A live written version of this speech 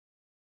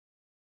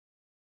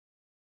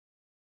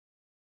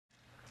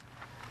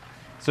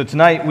So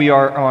tonight we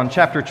are on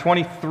chapter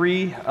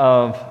 23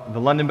 of the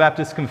London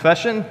Baptist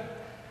Confession,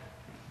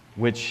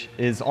 which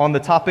is on the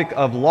topic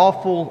of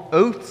lawful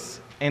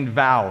oaths and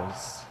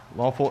vows.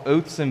 Lawful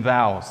oaths and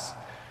vows.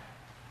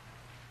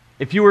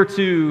 If you were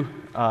to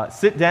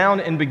sit down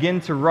and begin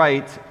to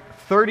write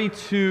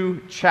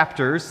 32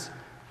 chapters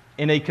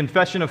in a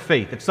confession of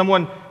faith, if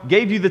someone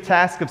gave you the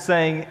task of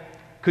saying,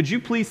 could you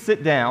please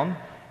sit down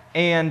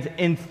and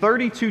in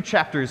 32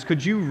 chapters,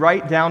 could you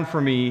write down for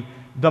me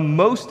the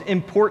most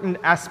important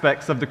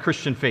aspects of the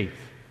Christian faith?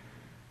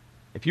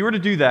 If you were to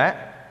do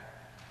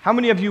that, how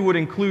many of you would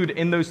include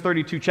in those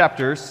 32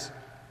 chapters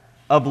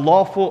of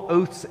lawful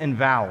oaths and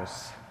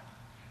vows?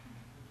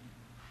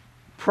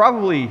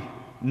 Probably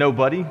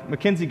nobody.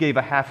 Mackenzie gave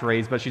a half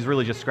raise, but she's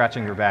really just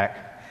scratching her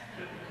back.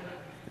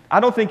 I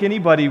don't think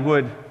anybody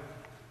would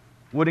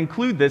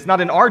include this,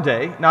 not in our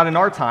day, not in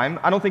our time.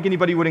 I don't think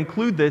anybody would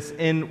include this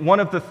in one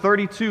of the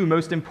 32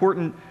 most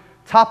important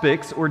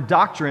topics or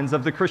doctrines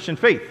of the Christian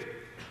faith.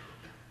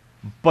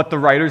 But the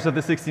writers of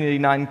the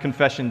 1689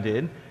 Confession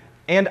did.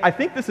 And I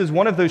think this is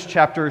one of those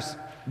chapters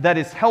that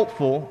is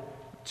helpful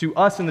to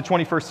us in the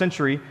 21st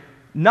century,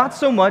 not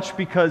so much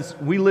because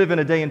we live in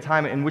a day and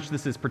time in which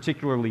this is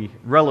particularly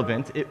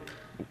relevant.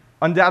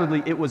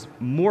 Undoubtedly, it was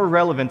more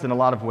relevant in a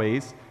lot of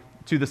ways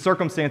to the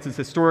circumstances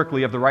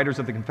historically of the writers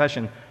of the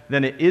Confession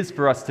than it is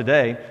for us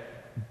today.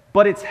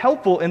 But it's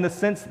helpful in the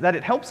sense that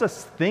it helps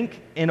us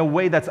think in a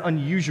way that's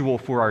unusual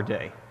for our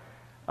day.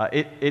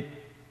 It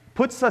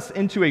puts us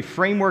into a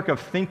framework of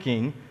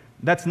thinking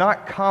that's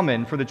not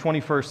common for the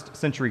 21st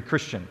century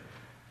Christian.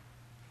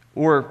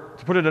 Or,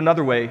 to put it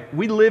another way,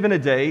 we live in a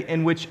day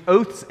in which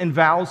oaths and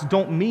vows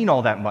don't mean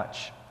all that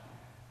much.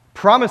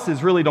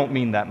 Promises really don't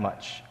mean that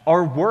much.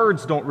 Our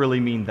words don't really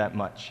mean that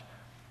much.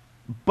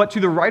 But to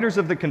the writers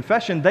of the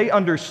Confession, they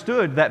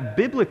understood that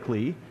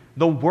biblically,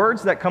 the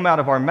words that come out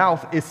of our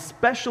mouth,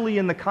 especially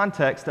in the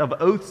context of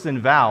oaths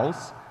and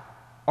vows,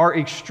 are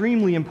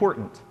extremely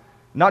important.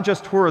 Not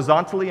just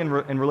horizontally in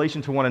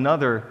relation to one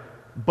another,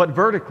 but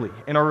vertically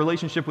in our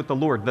relationship with the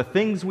Lord. The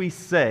things we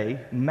say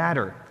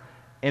matter.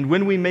 And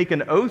when we make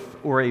an oath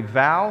or a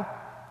vow,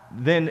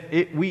 then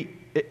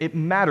it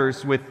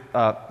matters with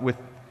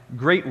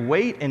great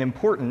weight and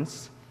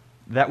importance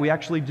that we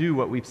actually do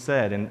what we've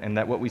said and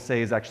that what we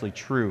say is actually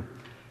true.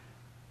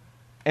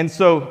 And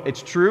so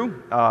it's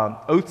true,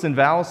 oaths and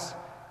vows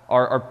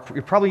are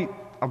probably,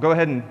 I'll go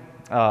ahead and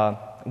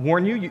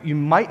warn you, you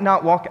might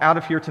not walk out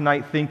of here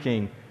tonight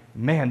thinking,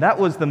 man, that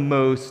was the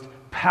most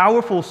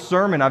powerful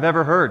sermon I've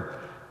ever heard.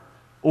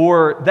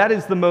 Or that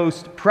is the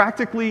most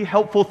practically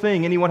helpful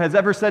thing anyone has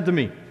ever said to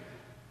me.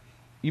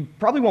 You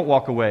probably won't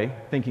walk away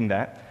thinking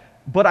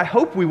that, but I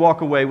hope we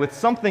walk away with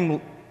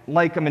something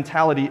like a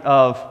mentality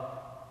of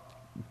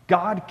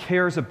God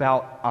cares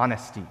about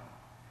honesty.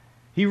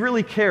 He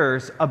really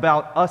cares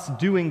about us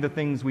doing the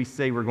things we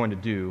say we're going to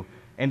do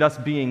and us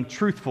being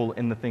truthful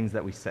in the things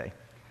that we say.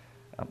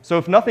 So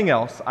if nothing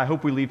else, I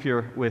hope we leave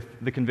here with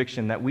the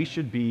conviction that we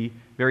should be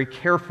very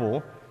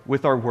careful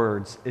with our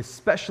words,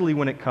 especially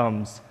when it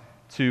comes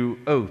to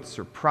oaths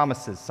or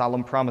promises,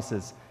 solemn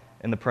promises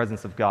in the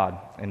presence of God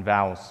and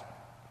vows.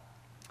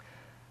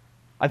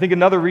 I think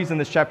another reason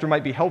this chapter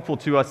might be helpful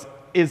to us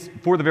is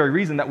for the very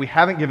reason that we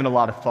haven't given a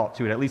lot of thought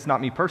to it, at least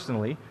not me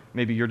personally.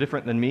 Maybe you're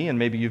different than me, and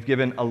maybe you've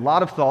given a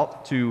lot of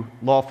thought to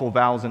lawful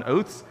vows and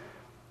oaths,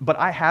 but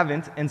I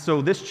haven't, and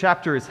so this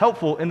chapter is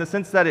helpful in the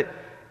sense that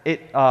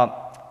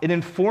it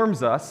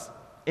informs us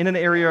in an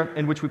area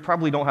in which we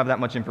probably don't have that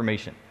much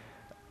information.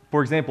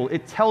 For example,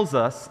 it tells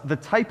us the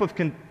type of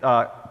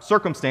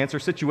circumstance or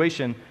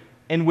situation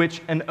in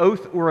which an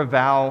oath or a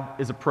vow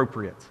is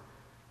appropriate.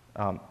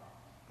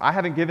 I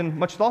haven't given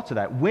much thought to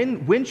that.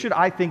 When should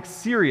I think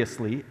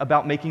seriously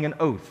about making an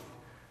oath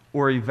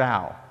or a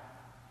vow?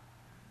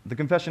 The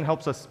confession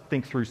helps us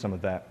think through some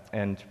of that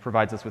and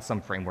provides us with some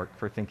framework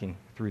for thinking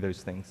through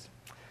those things.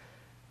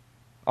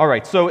 All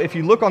right, so if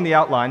you look on the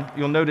outline,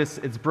 you'll notice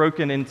it's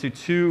broken into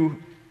two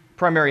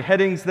primary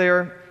headings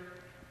there.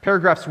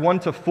 Paragraphs 1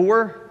 to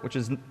 4, which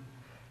is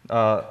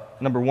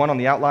number 1 on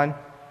the outline,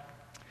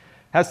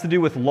 has to do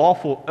with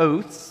lawful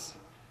oaths.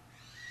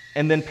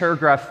 And then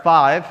paragraph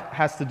 5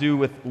 has to do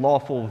with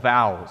lawful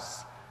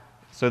vows.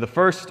 So the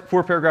first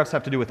 4 paragraphs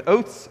have to do with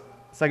oaths.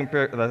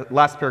 The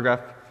last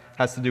paragraph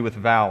has to do with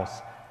vows.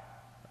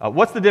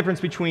 What's the difference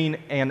between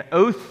an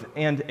oath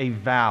and a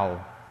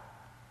vow?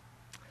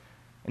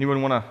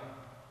 Anyone want to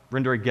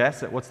render a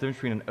guess at what's the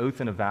difference between an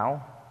oath and a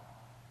vow?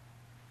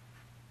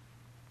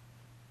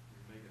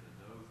 You're making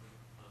an oath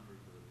under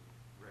the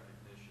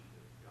recognition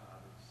that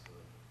God is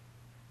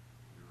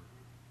your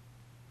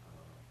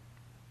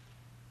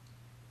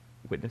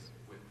Witness?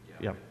 Yeah,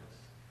 Yep. witness,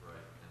 right?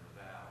 And the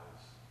vow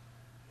is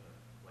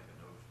like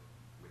an oath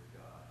with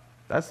God.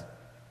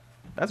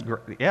 That's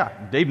great. Yeah,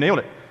 Dave nailed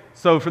it.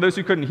 So for those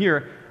who couldn't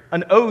hear,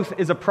 an oath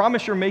is a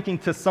promise you're making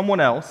to someone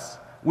else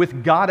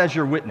with God as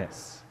your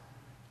witness.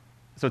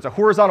 So it's a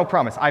horizontal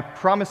promise. I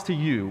promise to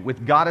you,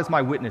 with God as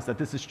my witness, that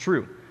this is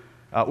true,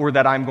 or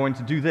that I'm going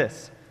to do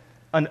this.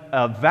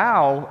 A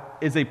vow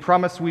is a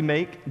promise we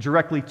make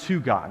directly to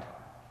God.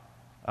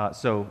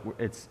 So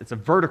it's a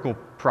vertical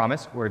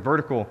promise or a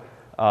vertical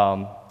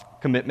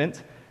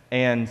commitment,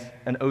 and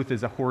an oath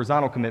is a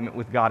horizontal commitment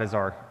with God as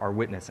our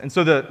witness. And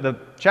so the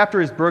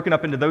chapter is broken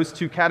up into those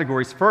two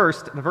categories.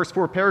 First, the first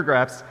 4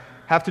 paragraphs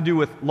have to do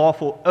with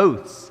lawful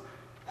oaths,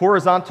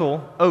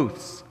 horizontal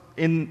oaths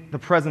in the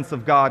presence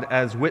of God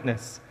as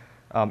witness.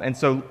 And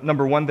so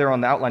number 1 there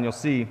on the outline, you'll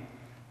see,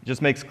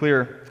 just makes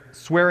clear,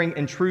 swearing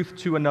in truth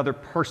to another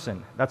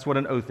person. That's what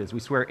an oath is. We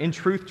swear in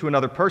truth to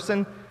another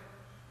person,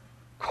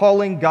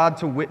 calling God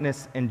to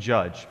witness and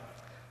judge.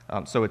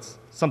 So it's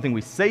something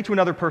we say to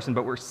another person,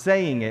 but we're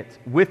saying it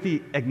with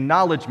the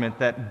acknowledgement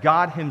that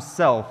God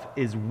himself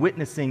is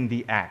witnessing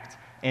the act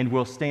and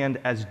will stand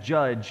as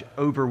judge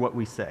over what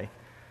we say.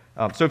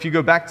 So if you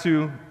go back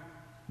to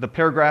the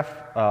paragraph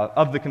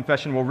of the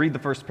confession, we'll read the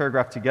first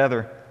paragraph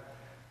together.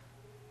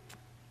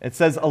 It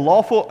says, "A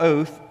lawful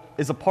oath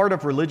is a part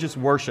of religious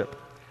worship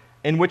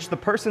in which the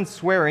person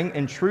swearing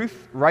in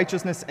truth,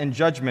 righteousness, and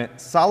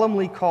judgment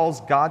solemnly calls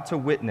God to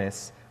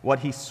witness what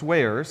he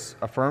swears,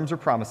 affirms, or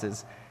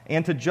promises,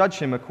 and to judge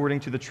him according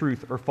to the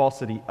truth or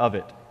falsity of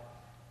it."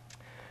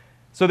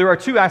 So there are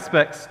 2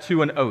 aspects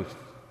to an oath.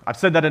 I've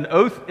said that an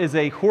oath is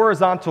a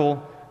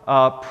horizontal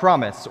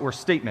promise or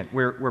statement.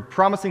 We're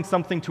promising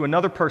something to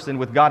another person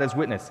with God as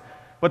witness.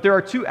 But there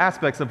are 2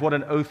 aspects of what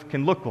an oath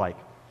can look like.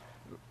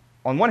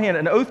 On one hand,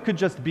 an oath could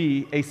just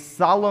be a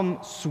solemn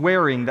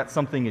swearing that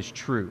something is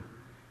true.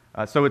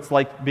 So it's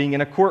like being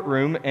in a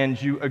courtroom and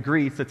you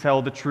agree to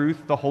tell the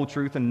truth, the whole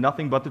truth, and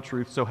nothing but the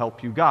truth, so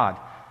help you God.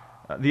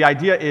 The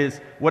idea is,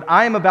 what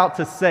I am about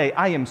to say,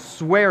 I am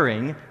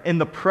swearing in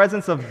the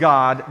presence of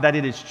God that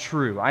it is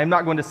true. I am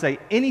not going to say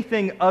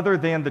anything other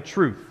than the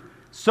truth.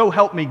 So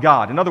help me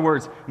God. In other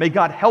words, may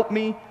God help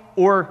me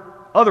or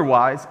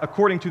otherwise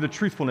according to the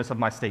truthfulness of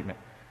my statement.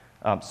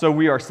 So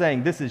we are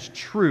saying this is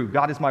true.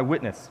 God is my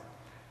witness.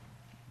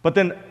 But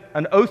then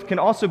an oath can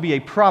also be a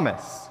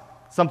promise,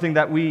 something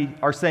that we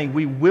are saying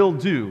we will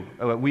do.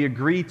 We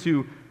agree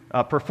to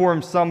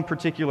perform some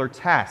particular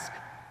task,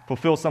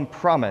 fulfill some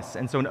promise.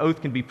 And so an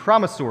oath can be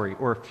promissory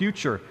or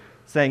future,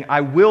 saying,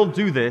 I will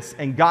do this,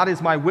 and God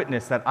is my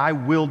witness that I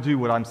will do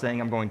what I'm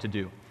saying I'm going to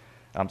do.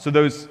 So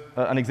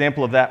an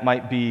example of that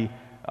might be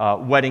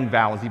wedding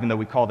vows. Even though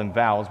we call them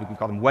vows, we can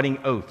call them wedding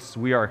oaths.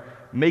 We are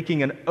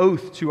making an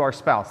oath to our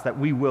spouse that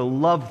we will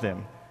love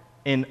them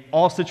in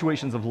all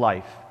situations of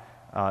life.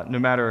 No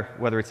matter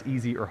whether it's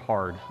easy or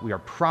hard, we are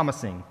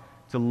promising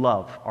to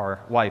love our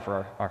wife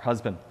or our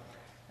husband.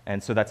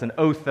 And so that's an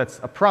oath, that's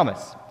a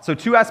promise. So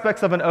 2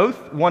 aspects of an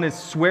oath. One is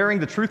swearing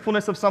the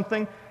truthfulness of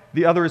something.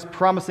 The other is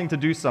promising to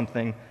do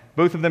something.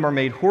 Both of them are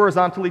made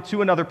horizontally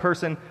to another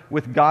person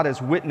with God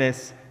as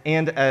witness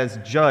and as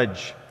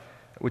judge,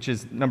 which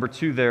is number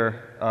 2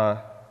 there,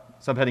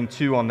 subheading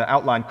 2 on the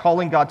outline,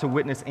 calling God to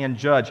witness and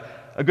judge.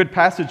 A good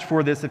passage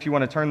for this, if you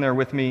want to turn there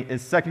with me,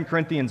 is 2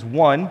 Corinthians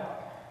 1,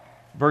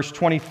 verse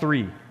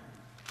 23.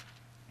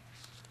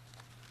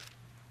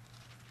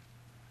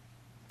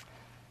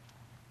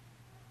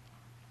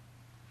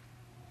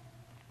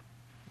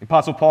 The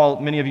Apostle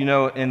Paul, many of you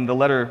know, in the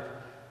letter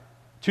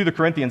to the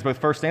Corinthians, both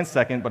 1st and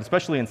 2nd, but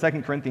especially in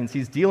 2 Corinthians,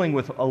 he's dealing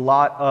with a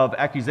lot of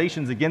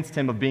accusations against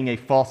him of being a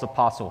false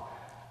apostle.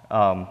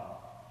 A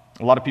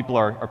lot of people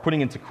are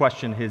putting into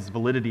question his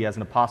validity as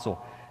an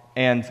apostle.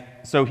 And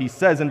so he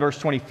says in verse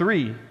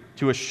 23,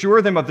 to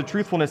assure them of the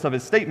truthfulness of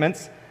his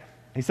statements,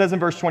 he says in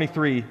verse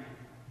 23,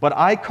 "But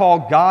I call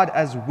God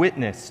as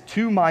witness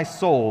to my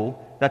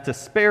soul that to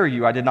spare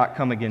you I did not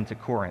come again to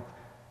Corinth."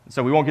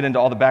 So we won't get into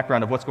all the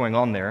background of what's going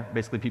on there.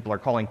 Basically, people are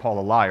calling Paul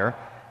a liar.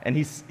 And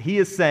he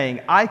is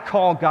saying, I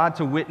call God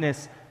to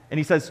witness, and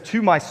he says,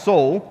 to my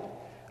soul.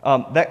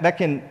 That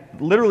can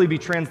literally be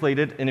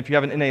translated, and if you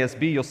have an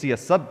NASB, you'll see a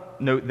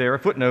subnote there, a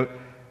footnote,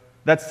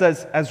 that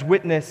says, as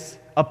witness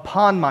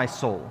upon my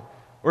soul.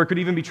 Or it could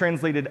even be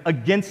translated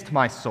against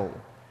my soul.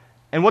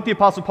 And what the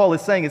Apostle Paul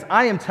is saying is,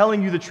 I am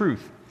telling you the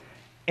truth.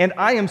 And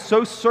I am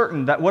so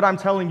certain that what I'm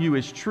telling you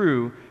is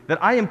true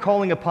that I am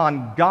calling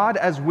upon God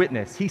as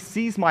witness. He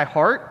sees my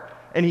heart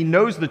and he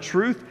knows the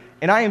truth.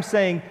 And I am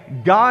saying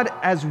God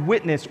as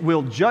witness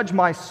will judge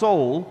my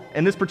soul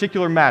in this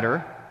particular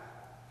matter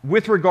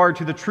with regard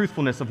to the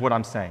truthfulness of what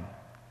I'm saying.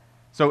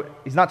 So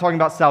he's not talking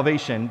about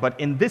salvation, but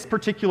in this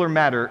particular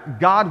matter,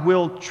 God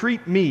will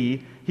treat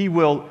me. He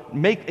will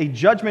make a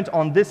judgment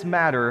on this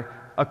matter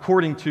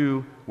according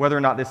to whether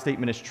or not this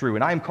statement is true.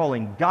 And I am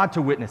calling God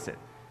to witness it.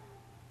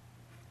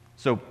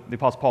 So the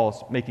Apostle Paul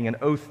is making an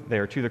oath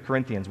there to the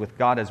Corinthians with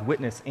God as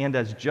witness and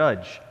as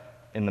judge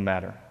in the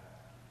matter.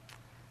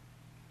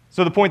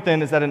 So the point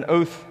then is that an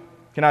oath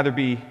can either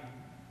be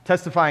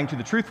testifying to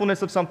the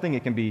truthfulness of something,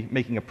 it can be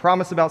making a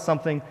promise about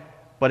something,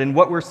 but in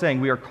what we're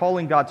saying, we are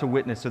calling God to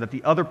witness so that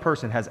the other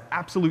person has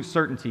absolute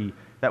certainty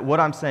that what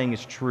I'm saying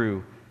is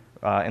true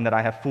and that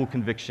I have full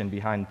conviction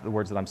behind the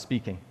words that I'm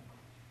speaking.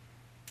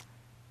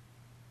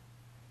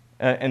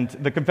 And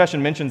the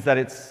confession mentions that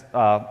it's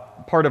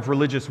part of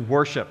religious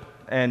worship.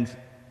 And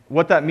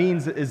what that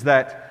means is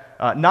that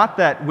not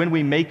that when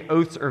we make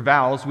oaths or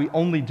vows, we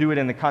only do it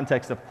in the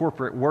context of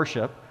corporate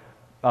worship.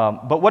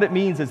 But what it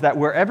means is that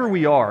wherever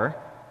we are,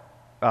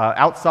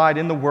 outside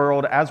in the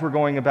world, as we're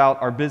going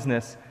about our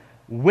business,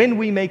 when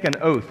we make an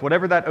oath,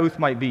 whatever that oath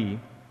might be,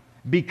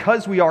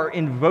 because we are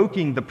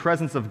invoking the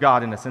presence of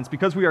God in a sense,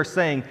 because we are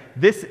saying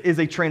this is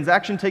a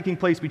transaction taking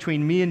place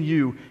between me and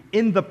you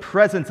in the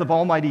presence of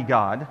Almighty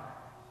God,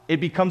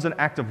 it becomes an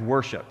act of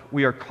worship.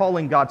 We are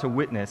calling God to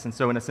witness, and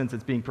so in a sense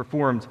it's being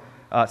performed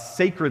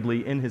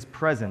sacredly in His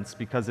presence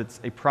because it's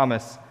a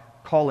promise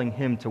calling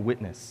Him to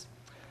witness.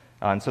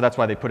 And so that's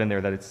why they put in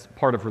there that it's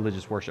part of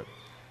religious worship.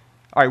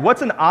 All right,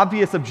 what's an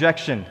obvious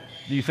objection,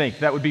 do you think,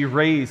 that would be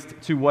raised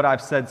to what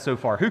I've said so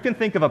far? Who can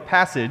think of a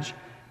passage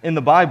in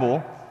the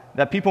Bible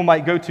that people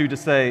might go to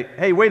say,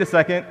 hey, wait a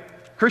second,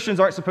 Christians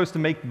aren't supposed to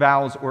make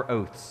vows or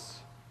oaths?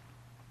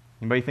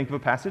 Anybody think of a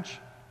passage?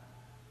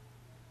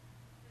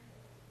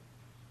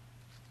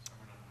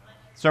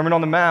 Sermon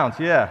on the Mount,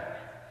 yeah.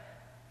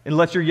 And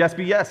let your yes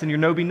be yes and your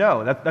no be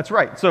no. That's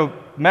right. So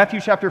Matthew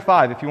chapter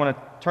 5, if you want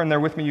to turn there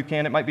with me, you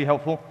can. It might be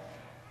helpful.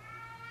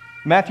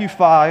 Matthew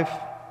 5,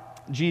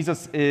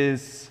 Jesus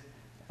is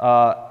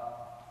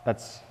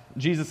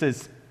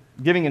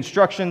giving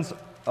instructions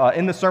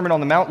in the Sermon on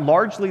the Mount,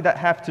 largely that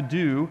have to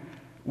do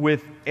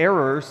with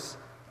errors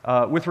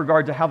with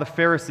regard to how the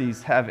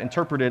Pharisees have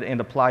interpreted and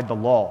applied the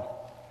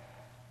law.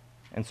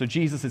 And so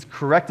Jesus is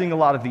correcting a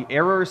lot of the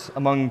errors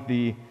among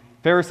the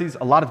Pharisees,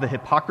 a lot of the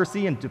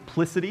hypocrisy and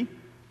duplicity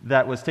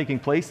that was taking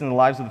place in the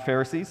lives of the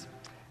Pharisees.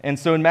 And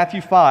so in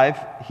Matthew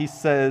 5, he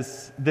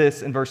says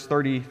this in verse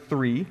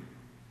 33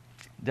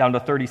 down to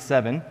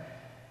 37.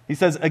 He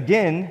says,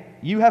 "Again,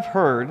 you have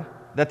heard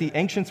that the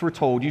ancients were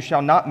told, 'You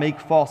shall not make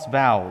false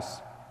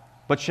vows,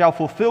 but shall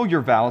fulfill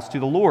your vows to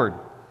the Lord.'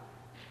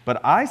 But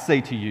I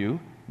say to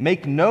you,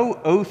 make no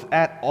oath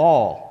at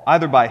all,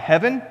 either by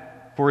heaven,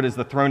 for it is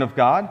the throne of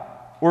God,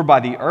 or by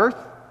the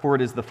earth, for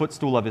it is the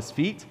footstool of His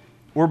feet,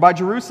 or by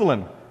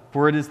Jerusalem,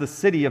 for it is the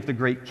city of the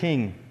great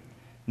King.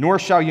 Nor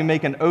shall you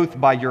make an oath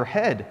by your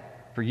head,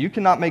 for you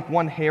cannot make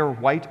one hair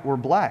white or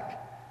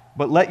black.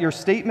 But let your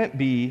statement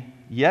be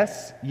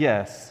yes,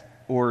 yes,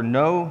 or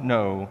no,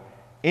 no.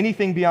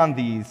 Anything beyond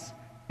these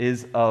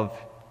is of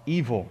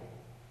evil."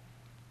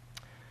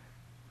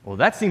 Well,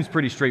 that seems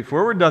pretty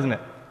straightforward, doesn't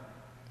it?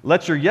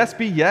 Let your yes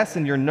be yes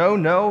and your no,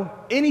 no.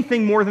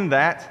 Anything more than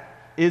that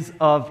is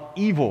of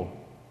evil.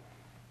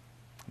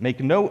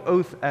 Make no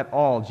oath at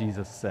all,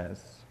 Jesus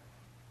says.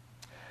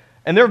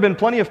 And there have been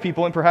plenty of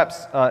people, and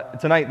perhaps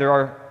tonight there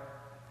are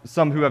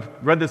some who have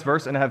read this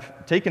verse and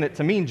have taken it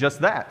to mean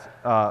just that.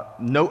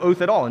 No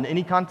oath at all in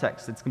any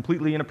context. It's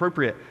completely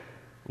inappropriate.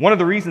 One of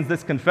the reasons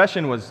this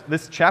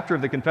chapter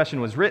of the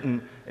confession was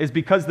written is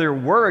because there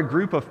were a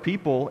group of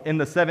people in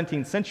the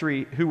 17th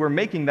century who were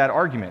making that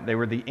argument. They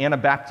were the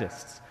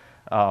Anabaptists.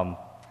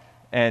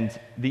 And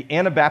the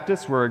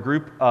Anabaptists were a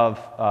group of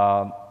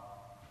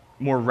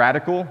more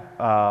radical,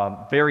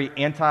 very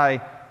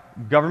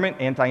anti-government,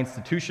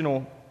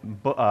 anti-institutional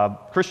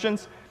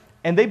Christians.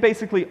 And they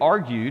basically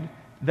argued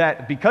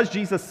that because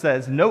Jesus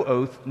says no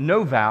oath,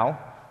 no vow,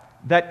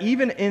 that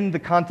even in the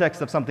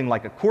context of something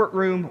like a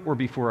courtroom or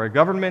before a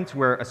government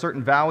where a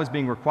certain vow is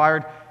being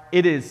required,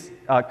 it is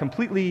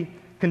completely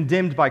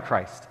condemned by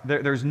Christ.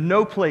 There's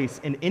no place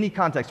in any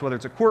context, whether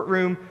it's a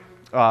courtroom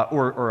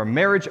or a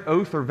marriage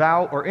oath or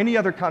vow or any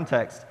other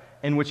context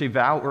in which a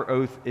vow or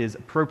oath is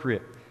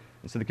appropriate.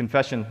 And so the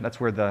confession, that's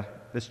where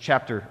this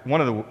chapter, one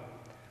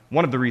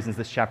of the reasons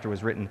this chapter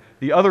was written.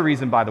 The other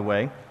reason, by the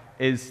way,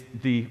 is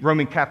the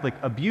Roman Catholic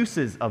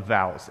abuses of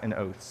vows and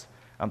oaths.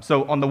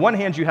 So on the one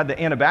hand, you had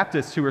the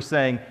Anabaptists who were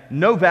saying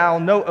no vow,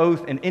 no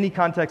oath in any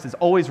context is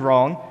always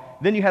wrong.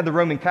 Then you had the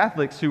Roman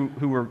Catholics who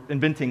were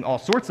inventing all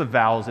sorts of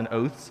vows and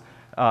oaths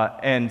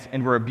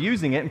and were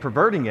abusing it and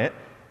perverting it.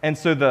 And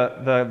so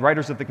the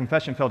writers of the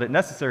confession felt it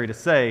necessary to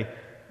say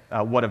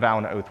what a vow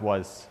and oath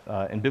was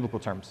in biblical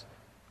terms.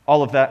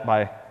 All of that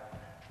by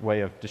way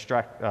of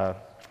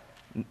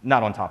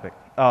not on topic.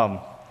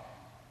 But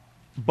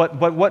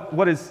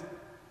what is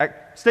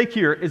at stake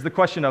here is the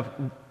question of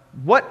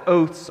what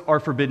oaths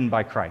are forbidden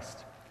by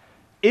Christ?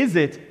 Is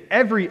it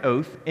every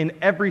oath in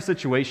every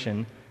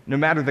situation, no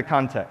matter the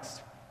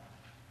context?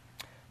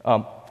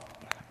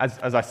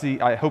 As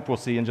I hope we'll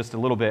see in just a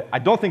little bit, I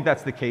don't think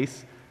that's the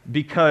case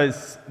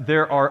because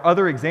there are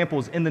other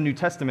examples in the New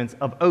Testament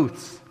of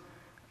oaths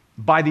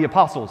by the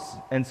apostles.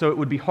 And so it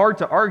would be hard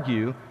to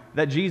argue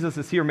that Jesus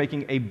is here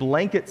making a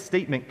blanket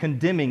statement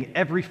condemning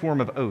every form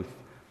of oath.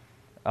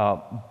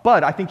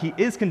 But I think he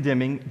is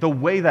condemning the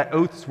way that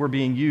oaths were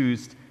being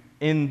used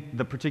in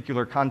the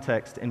particular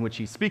context in which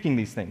he's speaking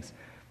these things.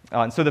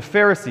 And so the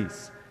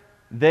Pharisees,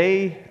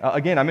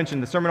 again, I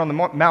mentioned the Sermon on the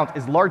Mount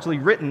is largely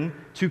written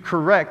to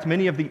correct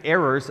many of the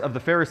errors of the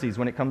Pharisees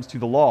when it comes to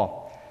the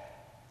law.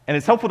 And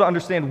it's helpful to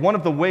understand one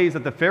of the ways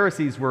that the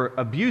Pharisees were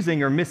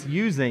abusing or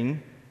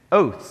misusing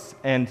oaths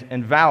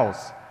and vows.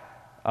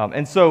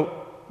 And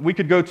so we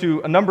could go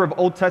to a number of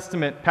Old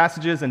Testament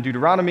passages in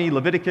Deuteronomy,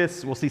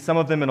 Leviticus, we'll see some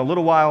of them in a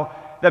little while,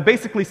 that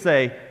basically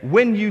say,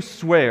 when you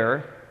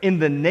swear in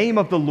the name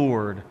of the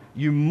Lord,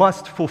 you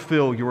must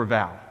fulfill your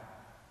vow.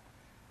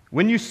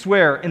 When you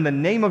swear in the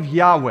name of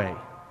Yahweh,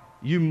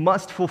 you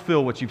must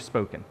fulfill what you've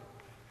spoken.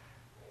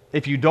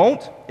 If you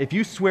don't, if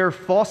you swear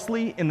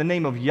falsely in the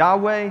name of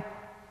Yahweh,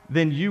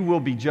 then you will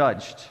be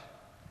judged.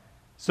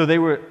 So they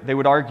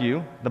would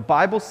argue, the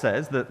Bible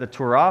says, the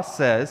Torah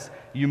says,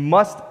 you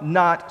must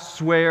not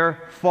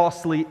swear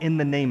falsely in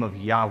the name of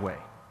Yahweh.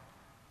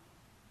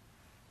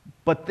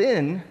 But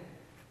then,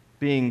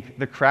 being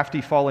the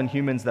crafty fallen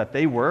humans that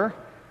they were,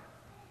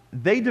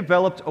 they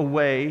developed a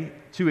way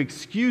to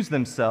excuse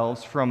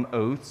themselves from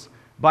oaths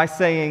by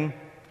saying,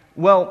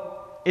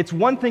 well, it's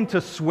one thing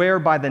to swear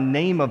by the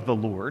name of the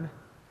Lord.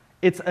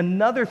 It's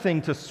another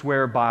thing to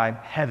swear by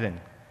heaven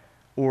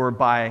or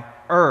by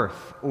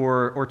earth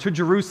or to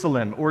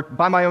Jerusalem or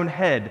by my own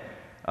head.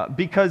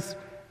 Because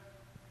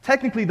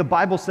technically the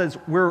Bible says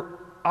we're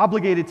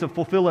obligated to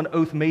fulfill an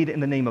oath made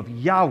in the name of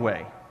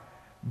Yahweh.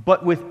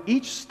 But with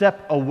each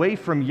step away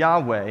from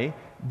Yahweh,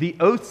 the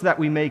oaths that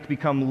we make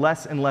become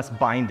less and less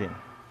binding.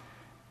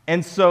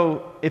 And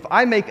so if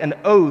I make an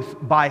oath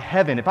by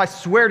heaven, if I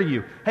swear to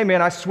you, hey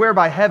man, I swear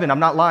by heaven, I'm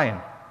not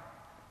lying.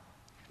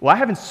 Well, I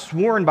haven't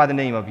sworn by the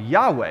name of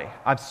Yahweh.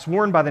 I've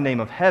sworn by the name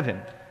of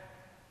heaven.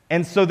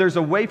 And so there's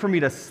a way for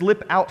me to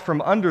slip out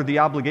from under the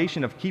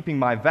obligation of keeping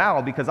my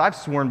vow because I've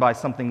sworn by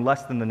something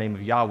less than the name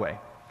of Yahweh.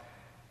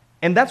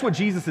 And that's what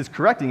Jesus is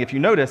correcting. If you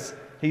notice,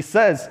 he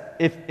says,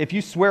 if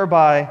you swear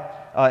by,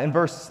 in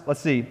verse,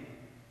 let's see,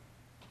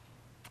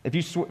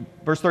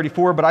 verse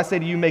 34, but I say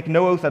to you, make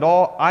no oath at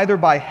all, either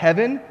by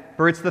heaven,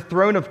 for it's the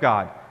throne of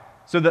God.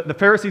 So the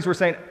Pharisees were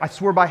saying, I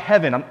swore by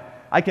heaven.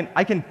 I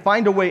can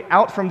find a way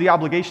out from the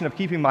obligation of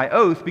keeping my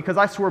oath because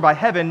I swore by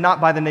heaven,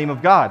 not by the name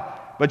of God.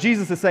 But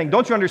Jesus is saying,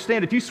 don't you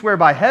understand? If you swear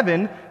by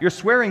heaven, you're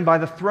swearing by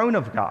the throne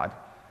of God.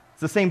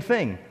 It's the same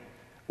thing.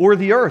 Or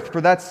the earth,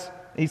 for that's,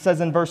 he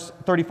says in verse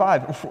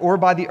 35, or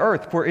by the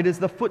earth, for it is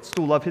the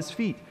footstool of his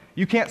feet.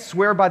 You can't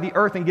swear by the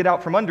earth and get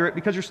out from under it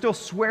because you're still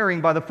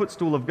swearing by the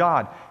footstool of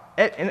God.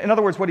 In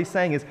other words, what he's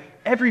saying is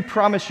every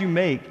promise you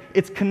make,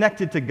 it's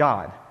connected to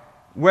God.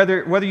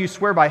 Whether you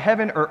swear by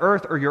heaven or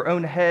earth or your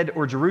own head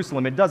or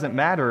Jerusalem, it doesn't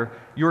matter.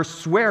 You're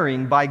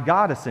swearing by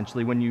God,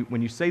 essentially, when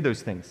you say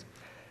those things.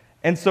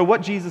 And so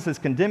what Jesus is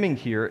condemning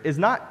here is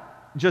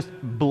not just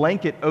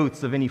blanket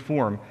oaths of any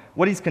form.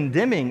 What he's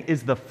condemning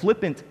is the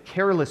flippant,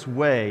 careless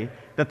way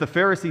that the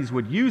Pharisees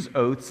would use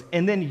oaths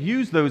and then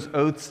use those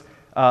oaths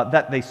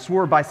that they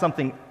swore by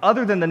something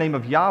other than the name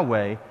of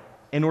Yahweh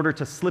in order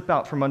to slip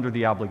out from under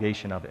the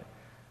obligation of it.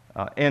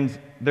 And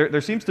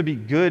there seems to be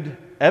good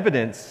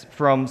evidence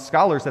from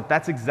scholars that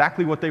that's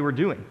exactly what they were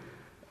doing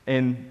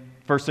in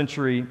first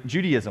century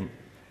Judaism.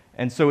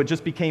 And so it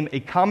just became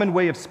a common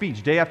way of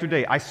speech day after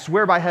day. I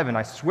swear by heaven,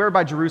 I swear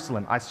by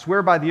Jerusalem, I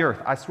swear by the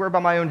earth, I swear by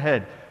my own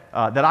head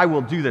that I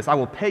will do this. I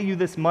will pay you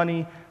this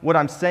money. What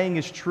I'm saying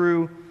is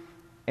true.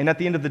 And at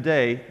the end of the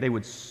day, they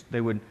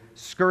would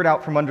skirt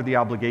out from under the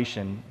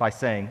obligation by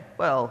saying,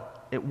 well,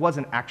 it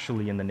wasn't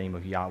actually in the name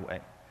of Yahweh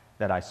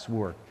that I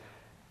swore.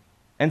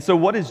 And so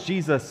what is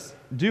Jesus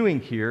doing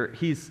here?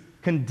 He's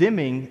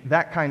condemning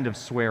that kind of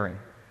swearing.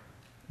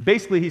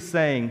 Basically, he's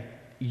saying,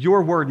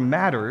 your word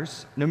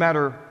matters no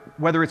matter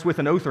whether it's with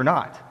an oath or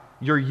not.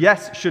 Your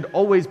yes should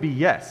always be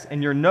yes,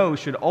 and your no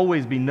should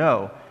always be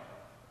no.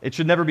 It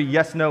should never be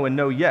yes, no, and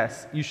no,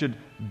 yes. You should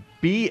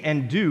be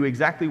and do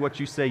exactly what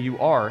you say you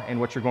are and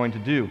what you're going to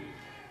do.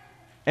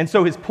 And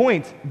so his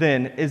point,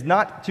 then, is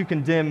not to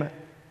condemn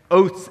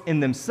oaths in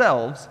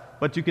themselves,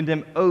 but to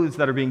condemn oaths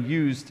that are being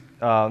used,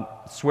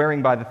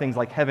 swearing by the things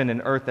like heaven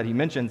and earth that he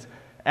mentions,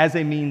 as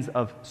a means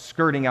of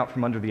skirting out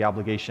from under the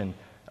obligation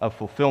of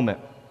fulfillment.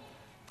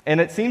 And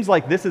it seems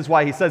like this is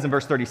why he says in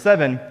verse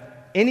 37,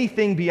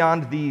 anything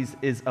beyond these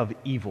is of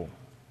evil.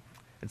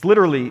 It's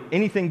literally,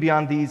 anything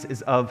beyond these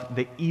is of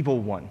the evil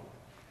one.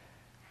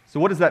 So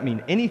what does that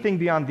mean? Anything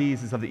beyond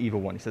these is of the evil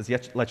one. He says,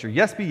 yes, let your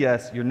yes be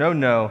yes, your no,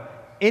 no.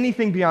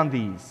 Anything beyond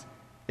these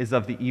is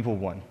of the evil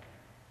one.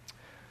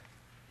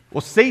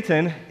 Well,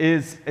 Satan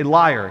is a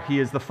liar. He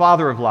is the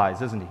father of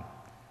lies, isn't he?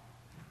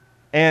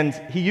 And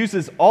he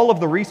uses all of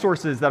the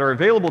resources that are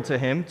available to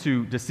him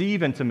to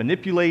deceive and to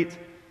manipulate,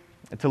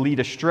 and to lead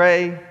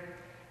astray.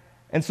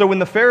 And so when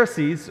the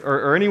Pharisees,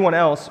 or anyone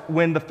else,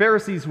 when the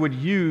Pharisees would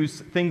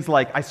use things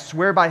like, I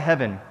swear by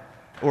heaven,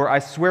 or I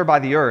swear by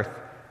the earth,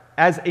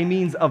 as a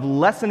means of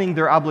lessening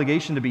their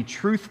obligation to be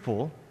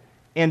truthful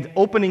and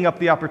opening up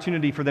the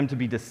opportunity for them to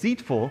be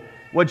deceitful,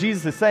 what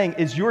Jesus is saying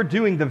is you're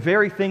doing the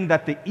very thing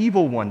that the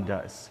evil one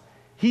does.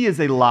 He is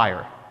a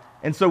liar.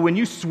 And so when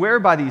you swear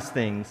by these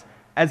things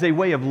as a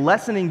way of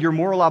lessening your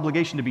moral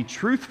obligation to be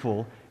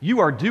truthful, you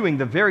are doing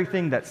the very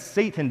thing that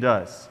Satan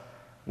does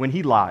when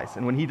he lies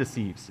and when he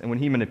deceives and when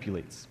he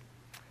manipulates.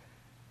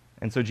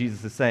 And so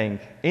Jesus is saying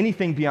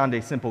anything beyond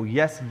a simple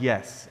yes,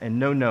 yes, and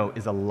no, no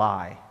is a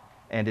lie,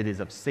 and it is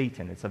of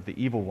Satan. It's of the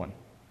evil one.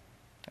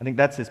 I think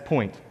that's his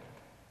point.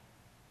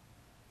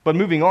 But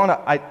moving on,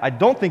 I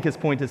don't think his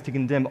point is to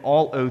condemn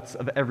all oaths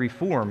of every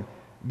form,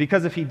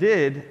 because if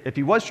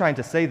he was trying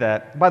to say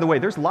that, by the way,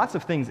 there's lots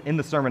of things in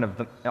the Sermon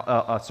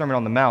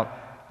on the Mount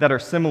that are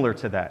similar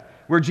to that,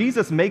 where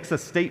Jesus makes a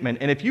statement,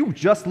 and if you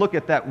just look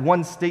at that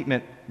one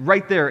statement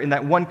right there in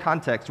that one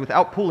context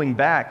without pulling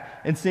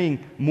back and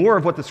seeing more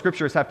of what the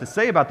scriptures have to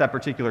say about that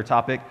particular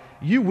topic,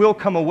 you will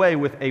come away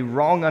with a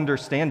wrong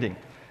understanding.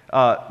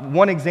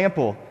 One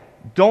example,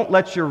 don't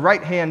let your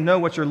right hand know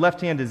what your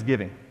left hand is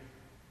giving.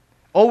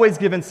 Always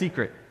give in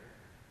secret.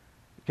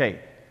 Okay,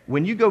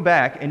 when you go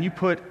back and you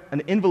put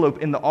an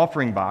envelope in the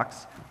offering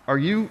box, are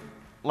you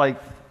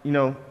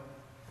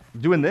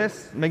doing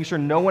this, making sure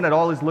no one at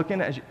all is looking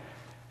at you?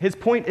 His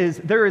point is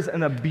there is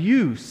an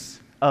abuse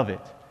of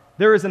it.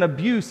 There is an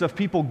abuse of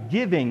people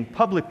giving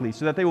publicly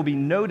so that they will be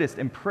noticed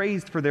and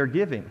praised for their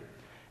giving.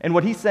 And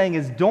what he's saying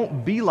is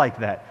don't be like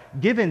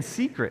that. Give in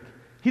secret.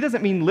 He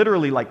doesn't mean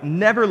literally like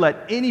never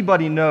let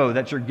anybody know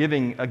that you're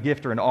giving a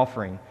gift or an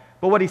offering.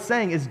 But what he's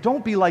saying is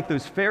don't be like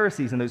those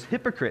Pharisees and those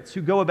hypocrites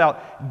who go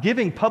about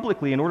giving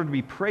publicly in order to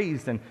be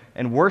praised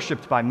and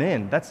worshiped by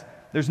men.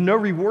 There's no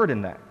reward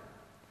in that.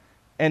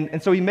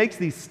 And so he makes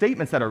these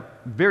statements that are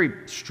very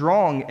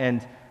strong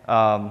and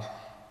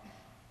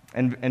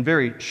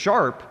very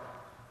sharp,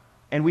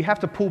 and we have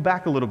to pull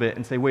back a little bit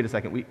and say, wait a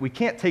second, we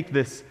can't take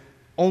this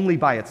only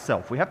by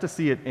itself. We have to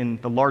see it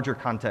in the larger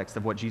context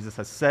of what Jesus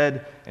has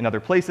said in other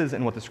places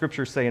and what the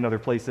scriptures say in other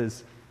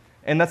places.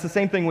 And that's the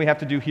same thing we have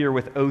to do here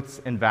with oaths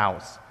and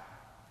vows.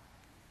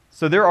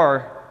 So there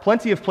are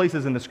plenty of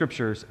places in the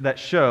scriptures that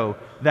show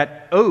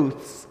that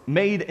oaths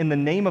made in the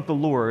name of the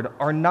Lord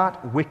are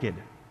not wicked.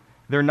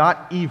 They're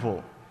not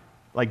evil,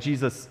 like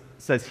Jesus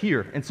says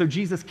here. And so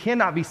Jesus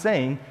cannot be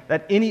saying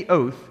that any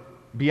oath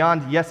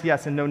beyond yes,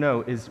 yes, and no,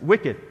 no is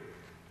wicked.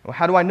 Well,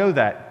 how do I know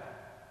that?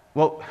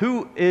 Well,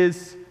 who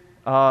is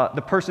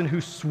the person who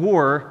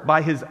swore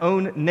by his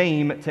own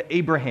name to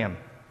Abraham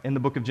in the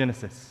book of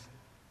Genesis?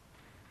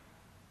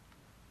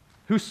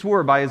 Who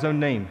swore by his own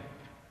name?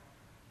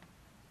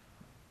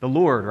 The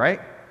Lord,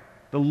 right?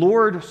 The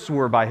Lord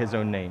swore by his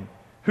own name.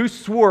 Who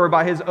swore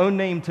by his own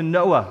name to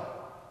Noah?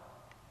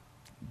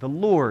 The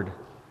Lord.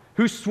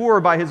 Who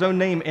swore by his own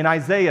name in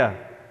Isaiah?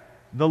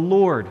 The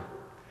Lord.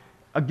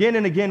 Again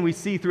and again we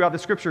see throughout the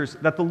scriptures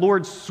that the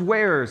Lord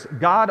swears,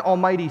 God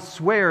Almighty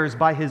swears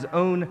by his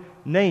own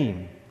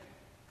name.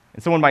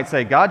 And someone might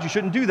say, God, you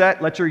shouldn't do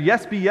that. Let your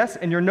yes be yes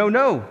and your no,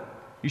 no.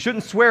 You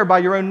shouldn't swear by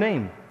your own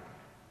name.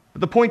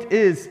 But the point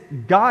is,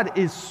 God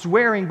is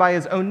swearing by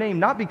his own name,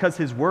 not because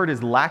his word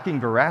is lacking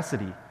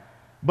veracity,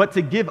 but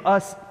to give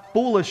us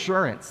full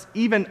assurance,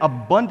 even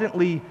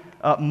abundantly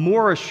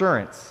more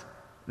assurance,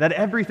 that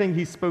everything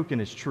he's spoken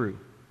is true.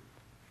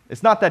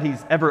 It's not that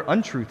he's ever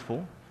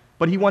untruthful,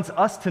 but he wants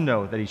us to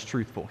know that he's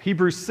truthful.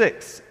 Hebrews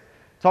 6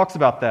 talks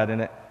about that,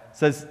 and it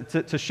says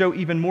to show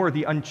even more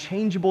the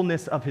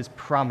unchangeableness of his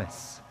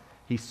promise.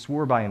 He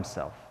swore by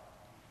himself.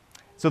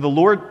 So the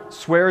Lord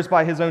swears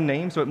by his own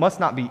name, so it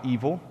must not be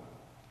evil.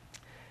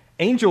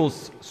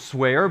 Angels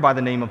swear by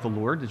the name of the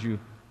Lord. Did you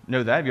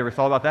know that? Have you ever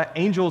thought about that?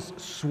 Angels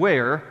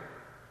swear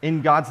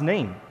in God's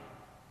name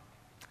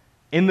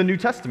in the New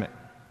Testament.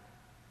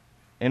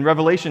 In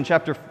Revelation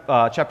chapter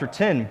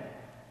 10,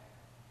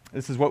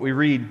 this is what we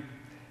read.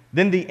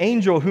 Then the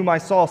angel whom I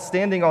saw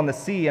standing on the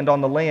sea and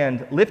on the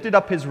land lifted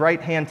up his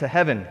right hand to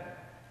heaven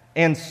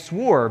and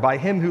swore by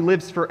him who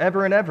lives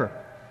forever and ever,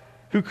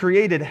 who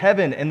created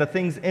heaven and the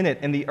things in it,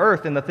 and the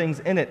earth and the things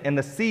in it, and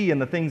the sea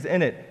and the things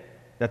in it,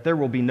 that there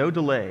will be no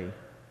delay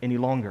any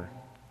longer.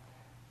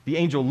 The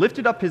angel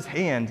lifted up his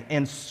hand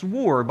and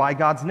swore by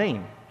God's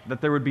name that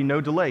there would be no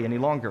delay any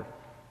longer.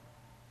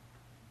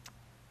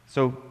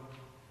 So,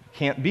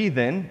 can't be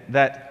then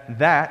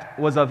that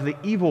was of the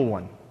evil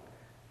one.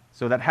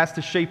 So that has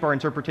to shape our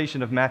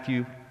interpretation of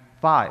Matthew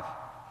 5.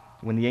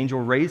 When the angel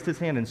raised his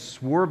hand and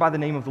swore by the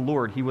name of the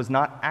Lord, he was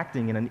not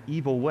acting in an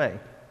evil way.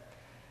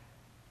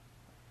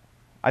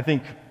 I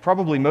think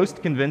probably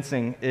most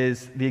convincing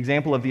is the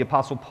example of the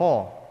Apostle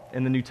Paul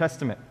in the New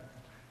Testament.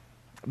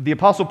 The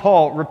Apostle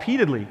Paul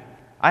repeatedly,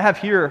 I have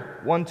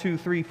here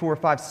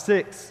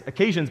 6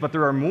 occasions, but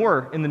there are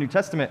more in the New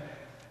Testament.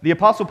 The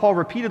Apostle Paul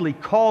repeatedly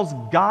calls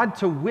God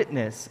to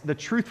witness the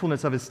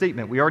truthfulness of his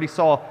statement. We already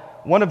saw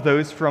one of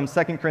those from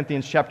 2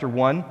 Corinthians chapter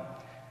 1,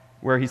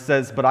 where he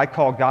says, "But I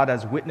call God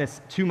as witness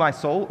to my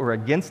soul," or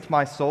against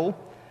my soul,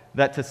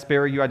 "that to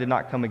spare you I did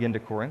not come again to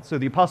Corinth." So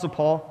the Apostle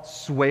Paul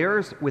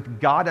swears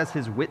with God as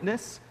his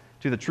witness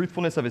to the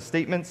truthfulness of his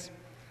statements.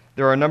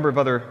 There are a number of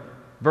other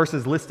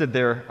verses listed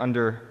there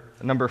under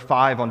number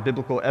 5 on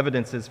biblical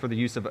evidences for the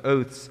use of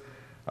oaths.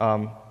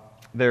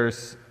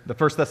 There's the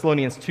 1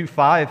 Thessalonians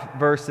 2:5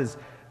 verse.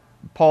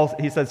 Paul,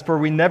 he says, "For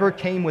we never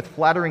came with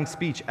flattering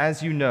speech,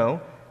 as you know,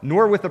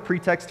 nor with a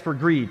pretext for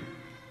greed."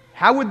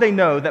 How would they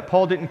know that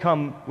Paul didn't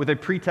come with a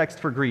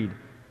pretext for greed?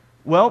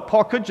 Well,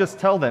 Paul could just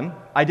tell them,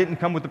 "I didn't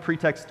come with a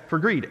pretext for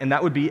greed," and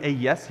that would be a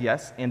yes,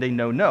 yes, and a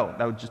no, no.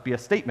 That would just be a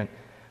statement.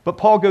 But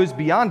Paul goes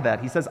beyond that.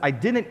 He says, "I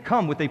didn't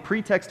come with a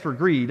pretext for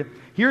greed.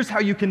 Here's how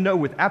you can know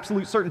with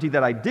absolute certainty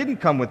that I didn't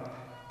come with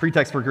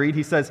pretext for greed."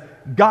 He says,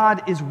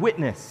 "God is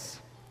witness.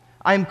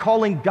 I am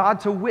calling God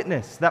to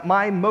witness that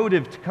my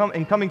motive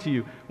in coming to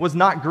you was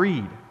not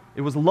greed.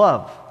 It was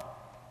love.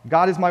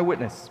 God is my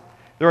witness."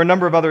 There are a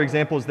number of other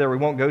examples there. We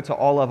won't go to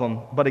all of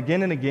them. But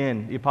again and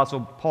again, the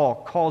Apostle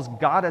Paul calls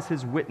God as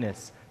his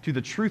witness to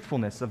the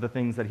truthfulness of the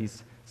things that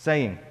he's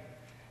saying.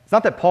 It's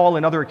not that Paul,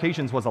 in other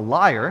occasions, was a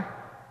liar,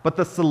 but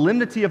the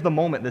solemnity of the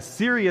moment, the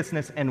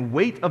seriousness and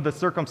weight of the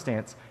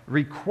circumstance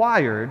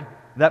required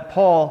that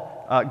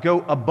Paul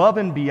go above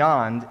and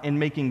beyond in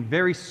making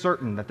very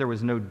certain that there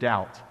was no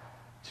doubt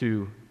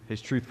to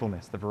his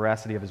truthfulness, the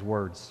veracity of his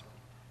words.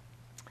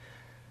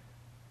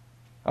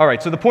 All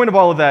right, so the point of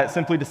all of that,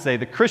 simply to say,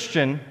 the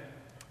Christian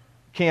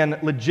can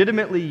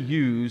legitimately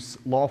use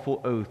lawful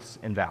oaths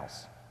and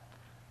vows.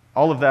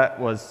 All of that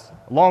was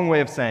a long way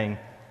of saying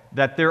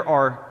that there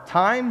are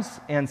times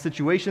and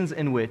situations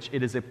in which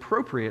it is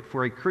appropriate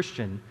for a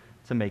Christian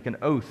to make an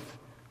oath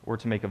or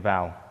to make a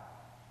vow.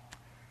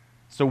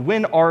 So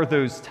when are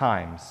those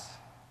times,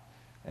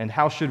 and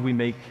how should we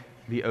make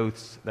the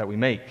oaths that we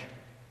make?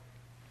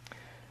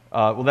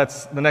 Well,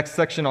 that's the next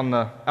section on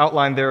the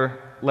outline there.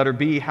 Letter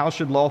B, how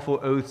should lawful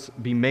oaths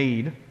be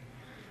made?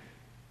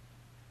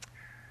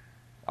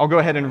 I'll go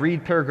ahead and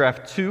read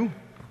paragraph 2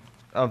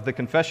 of the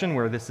confession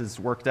where this is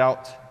worked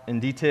out in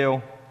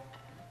detail.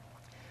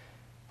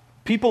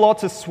 People ought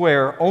to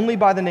swear only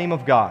by the name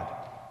of God.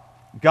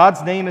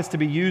 God's name is to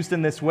be used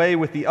in this way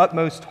with the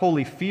utmost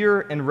holy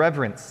fear and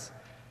reverence.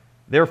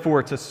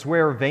 Therefore, to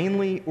swear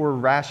vainly or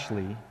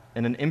rashly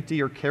in an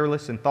empty or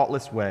careless and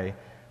thoughtless way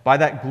by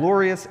that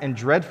glorious and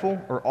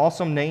dreadful or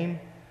awesome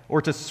name,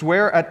 or to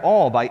swear at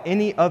all by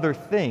any other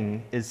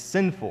thing is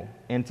sinful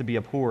and to be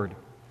abhorred.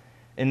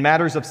 In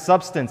matters of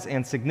substance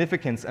and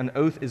significance, an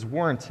oath is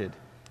warranted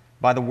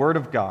by the word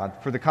of God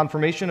for the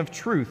confirmation of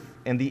truth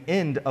and the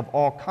end of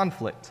all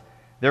conflict.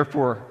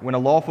 Therefore, when a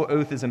lawful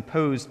oath is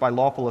imposed by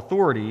lawful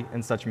authority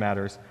in such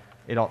matters,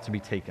 it ought to be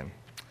taken.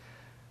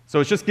 So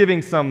it's just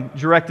giving some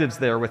directives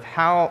there with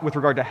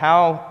regard to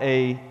how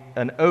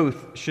an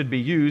oath should be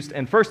used.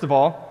 And first of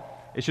all,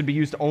 it should be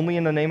used only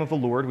in the name of the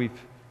Lord.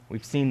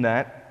 We've seen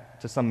that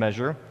to some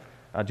measure.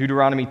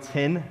 Deuteronomy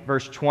 10,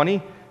 verse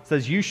 20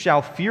 says, "You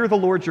shall fear the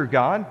Lord your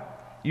God,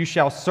 you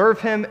shall serve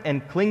him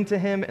and cling to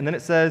him," and then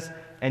it says,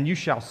 "and you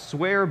shall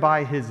swear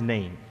by his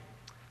name."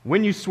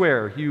 When you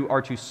swear, you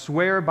are to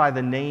swear by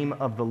the name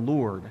of the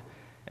Lord.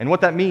 And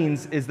what that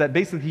means is that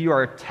basically you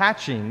are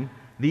attaching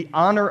the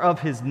honor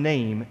of his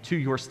name to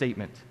your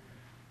statement.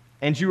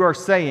 And you are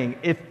saying,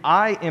 if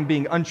I am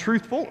being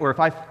untruthful or if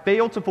I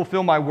fail to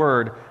fulfill my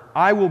word,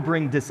 I will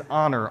bring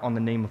dishonor on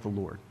the name of the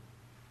Lord.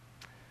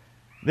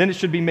 Then it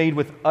should be made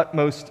with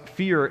utmost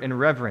fear and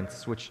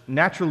reverence, which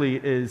naturally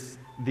is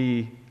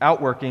the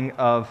outworking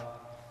of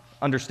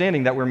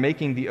understanding that we're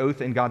making the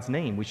oath in God's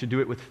name. We should do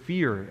it with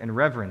fear and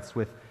reverence,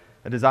 with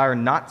a desire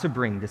not to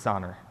bring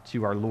dishonor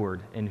to our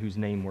Lord, in whose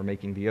name we're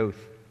making the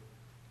oath.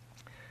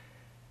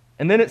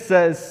 And then it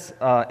says,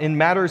 in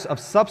matters of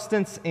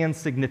substance and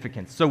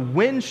significance. So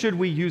when should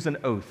we use an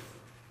oath?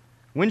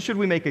 When should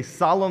we make a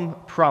solemn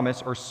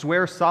promise or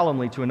swear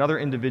solemnly to another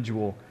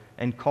individual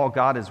and call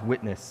God as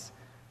witness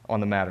on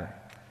the matter?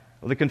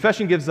 Well, the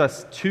confession gives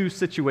us two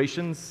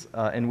situations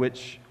in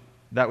which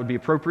that would be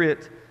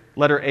appropriate.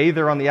 Letter A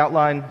there on the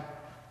outline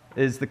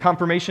is the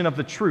confirmation of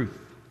the truth.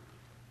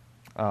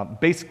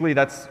 Basically,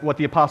 that's what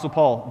the Apostle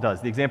Paul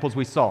does, the examples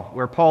we saw,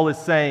 where Paul is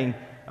saying,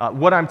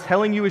 what I'm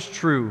telling you is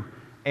true,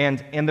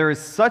 and there is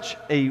such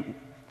a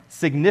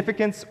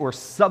significance or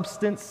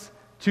substance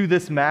to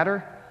this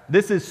matter.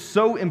 This is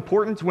so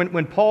important.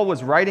 When Paul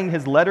was writing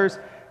his letters,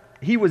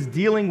 he was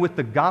dealing with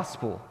the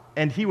gospel,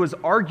 and he was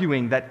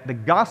arguing that the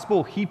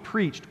gospel he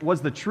preached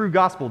was the true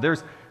gospel.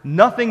 There's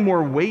nothing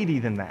more weighty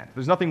than that.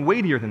 There's nothing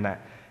weightier than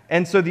that.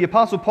 And so the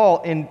Apostle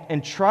Paul,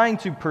 in trying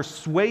to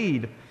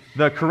persuade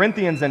the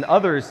Corinthians and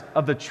others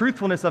of the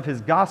truthfulness of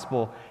his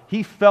gospel,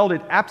 he felt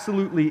it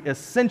absolutely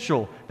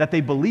essential that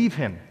they believe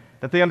him,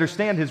 that they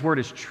understand his word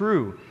is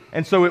true.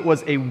 And so it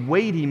was a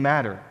weighty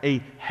matter,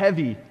 a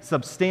heavy,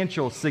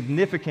 substantial,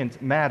 significant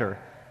matter.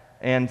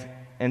 And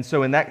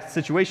so in that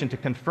situation, to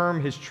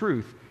confirm his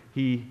truth,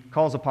 he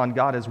calls upon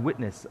God as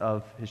witness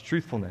of his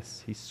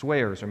truthfulness. He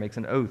swears or makes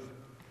an oath.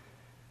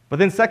 But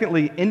then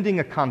secondly, ending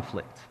a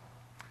conflict.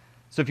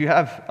 So if you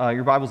have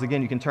your Bibles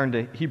again, you can turn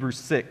to Hebrews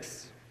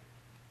 6.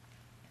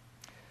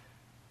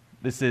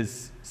 This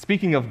is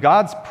speaking of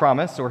God's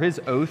promise or his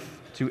oath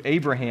to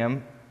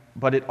Abraham,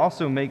 but it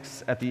also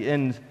makes at the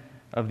end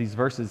of these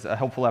verses a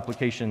helpful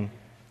application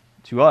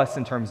to us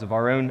in terms of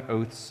our own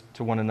oaths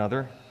to one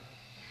another.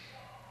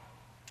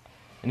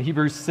 In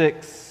Hebrews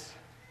 6,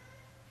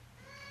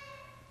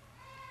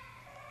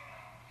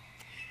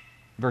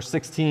 verse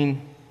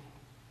 16,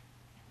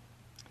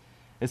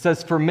 it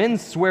says, "For men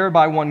swear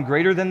by one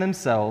greater than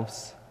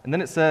themselves," and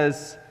then it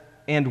says,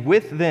 "and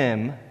with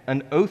them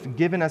an oath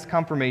given as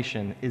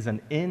confirmation is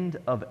an end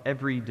of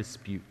every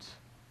dispute."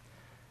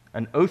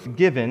 An oath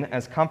given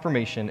as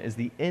confirmation is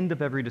the end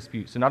of every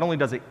dispute. So not only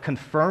does it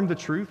confirm the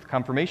truth,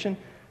 confirmation,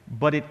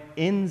 but it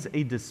ends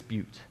a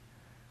dispute.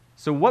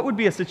 So what would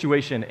be a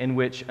situation in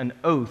which an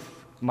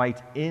oath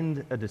might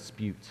end a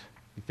dispute?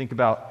 You think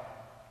about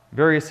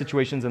various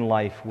situations in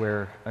life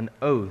where an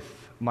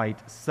oath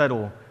might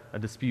settle a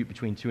dispute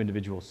between two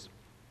individuals.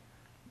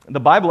 The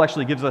Bible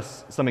actually gives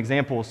us some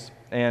examples,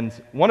 and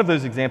one of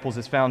those examples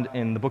is found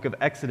in the book of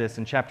Exodus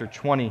in chapter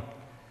 20,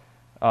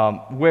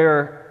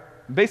 where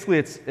basically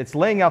it's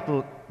laying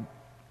out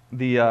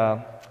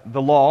the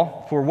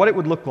law for what it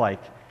would look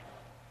like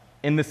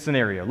in this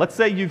scenario. Let's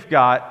say you've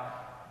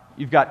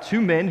got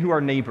two men who are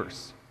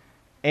neighbors,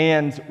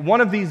 and one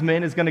of these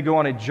men is going to go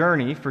on a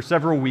journey for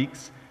several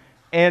weeks,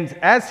 and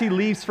as he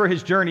leaves for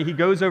his journey, he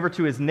goes over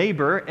to his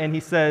neighbor and he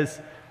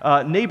says,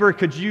 neighbor,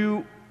 could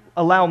you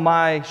allow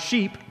my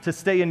sheep to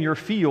stay in your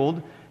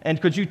field,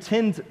 and could you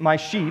tend my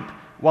sheep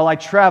while I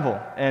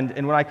travel,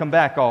 and when I come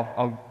back,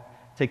 I'll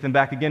take them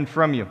back again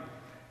from you.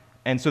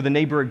 And so the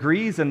neighbor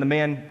agrees, and the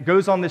man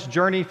goes on this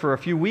journey for a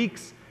few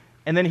weeks,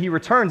 and then he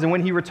returns, and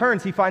when he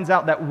returns, he finds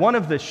out that one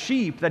of the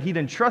sheep that he'd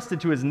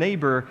entrusted to his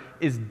neighbor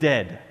is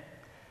dead.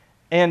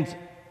 And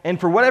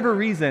for whatever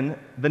reason,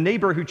 the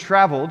neighbor who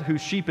traveled,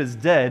 whose sheep is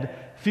dead,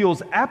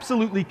 feels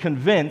absolutely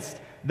convinced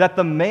that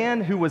the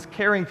man who was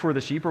caring for the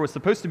sheep, or was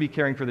supposed to be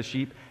caring for the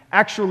sheep,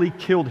 actually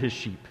killed his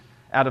sheep.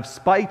 Out of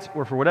spite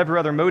or for whatever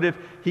other motive,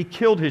 he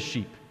killed his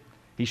sheep.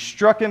 He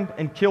struck him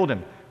and killed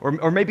him.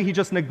 Or maybe he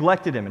just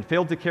neglected him and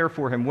failed to care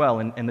for him well,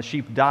 and the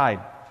sheep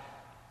died.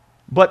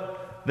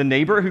 But the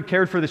neighbor who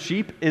cared for the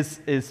sheep is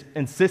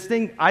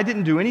insisting, I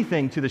didn't do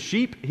anything to the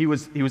sheep. He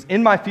was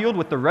in my field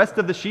with the rest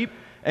of the sheep,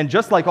 and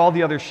just like all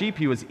the other sheep,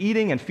 he was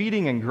eating and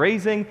feeding and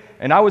grazing,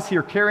 and I was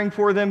here caring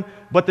for them,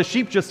 but the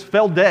sheep just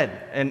fell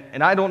dead,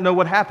 and I don't know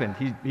what happened.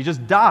 He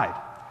just died.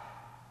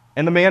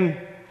 And the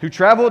man who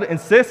traveled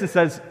insists and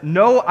says,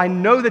 no, I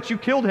know that you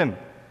killed him.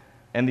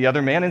 And the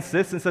other man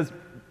insists and says,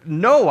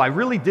 no, I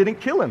really didn't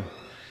kill him.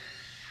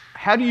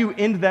 How do you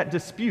end that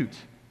dispute?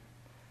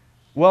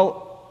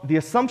 Well, the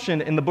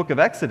assumption in the book of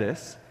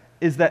Exodus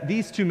is that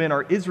these two men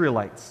are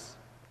Israelites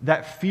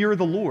that fear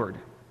the Lord.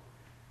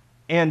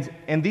 And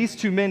these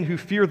two men who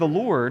fear the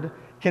Lord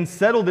can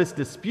settle this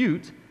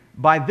dispute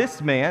by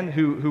this man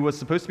who was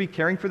supposed to be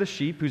caring for the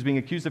sheep, who's being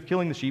accused of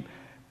killing the sheep,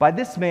 by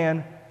this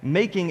man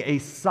making a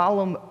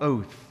solemn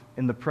oath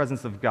in the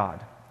presence of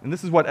God. And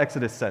this is what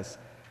Exodus says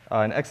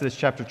in Exodus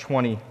chapter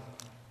 20,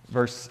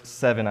 verse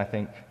 7, I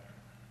think.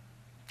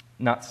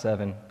 Not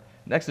 7.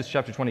 Exodus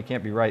chapter 20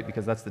 can't be right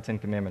because that's the Ten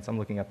Commandments. I'm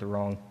looking at the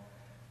wrong.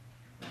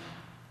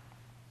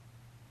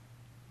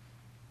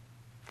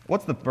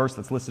 What's the verse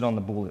that's listed on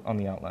the bullet on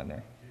the outline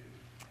there?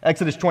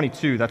 Exodus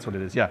 22, that's what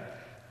it is, yeah.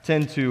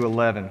 10 to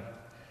 11.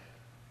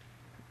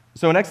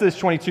 So in Exodus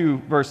 22,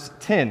 verse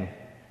 10,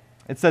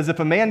 it says, if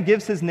a man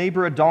gives his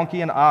neighbor a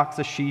donkey, an ox,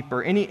 a sheep,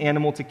 or any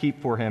animal to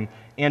keep for him,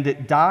 and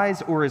it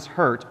dies or is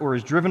hurt or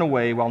is driven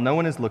away while no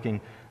one is looking,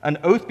 an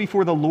oath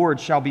before the Lord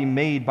shall be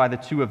made by the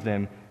two of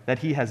them that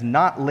he has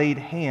not laid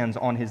hands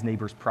on his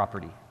neighbor's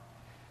property.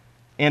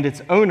 And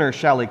its owner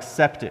shall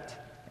accept it,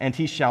 and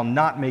he shall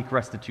not make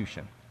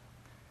restitution.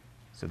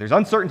 So there's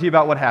uncertainty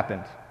about what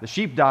happened. The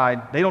sheep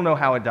died. They don't know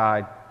how it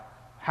died.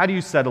 How do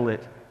you settle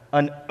it?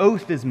 An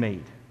oath is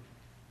made.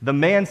 The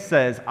man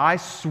says, I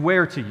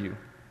swear to you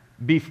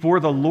before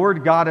the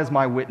Lord God as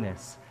my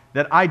witness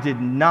that I did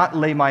not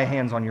lay my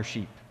hands on your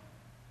sheep.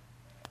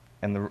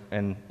 And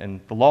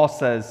the law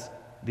says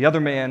the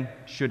other man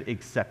should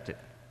accept it.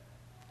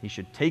 He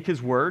should take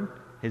his word,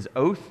 his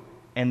oath,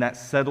 and that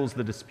settles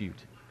the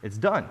dispute. It's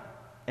done,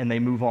 and they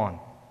move on.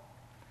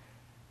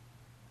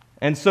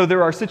 And so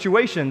there are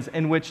situations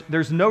in which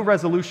there's no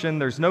resolution,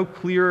 there's no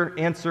clear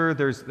answer,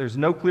 there's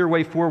no clear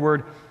way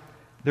forward,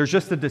 there's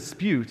just a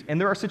dispute.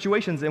 And there are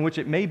situations in which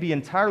it may be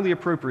entirely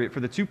appropriate for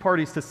the two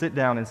parties to sit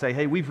down and say,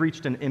 hey, we've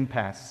reached an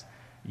impasse.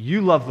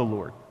 You love the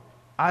Lord.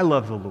 I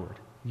love the Lord.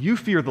 You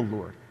fear the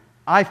Lord.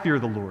 I fear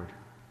the Lord.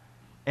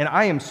 And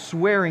I am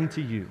swearing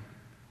to you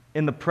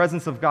in the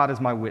presence of God as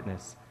my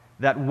witness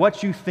that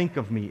what you think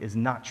of me is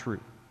not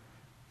true.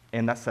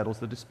 And that settles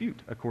the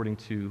dispute according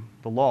to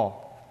the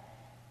law.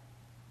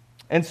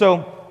 And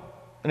so,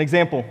 an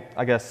example,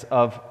 I guess,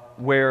 of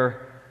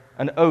where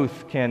an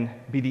oath can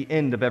be the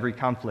end of every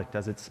conflict,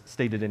 as it's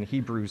stated in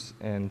Hebrews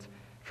and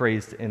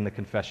phrased in the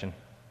confession.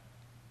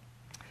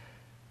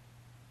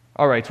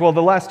 All right, well,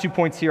 the last 2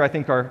 points here I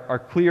think are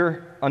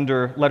clear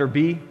under letter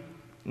B,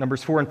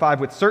 Numbers 4 and 5,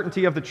 with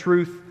certainty of the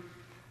truth.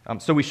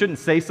 So we shouldn't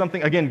say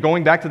something. Again,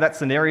 going back to that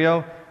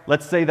scenario,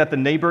 let's say that the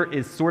neighbor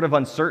is sort of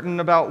uncertain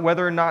about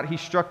whether or not he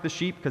struck the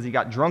sheep because he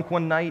got drunk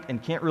one night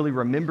and can't really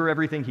remember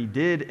everything he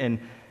did.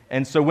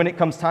 And so when it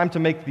comes time to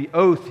make the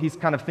oath, he's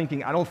kind of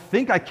thinking, I don't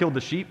think I killed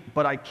the sheep,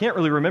 but I can't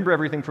really remember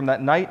everything from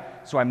that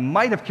night, so I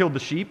might have killed the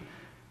sheep.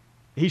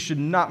 He should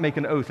not make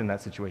an oath in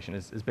that situation,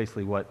 is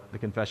basically what the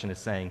confession is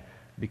saying,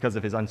 because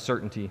of his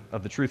uncertainty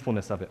of the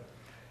truthfulness of it.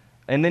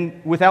 And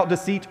then without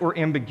deceit or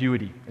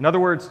ambiguity. In other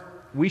words,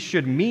 we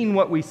should mean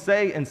what we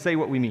say and say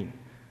what we mean.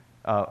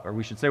 Or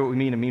we should say what we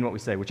mean and mean what we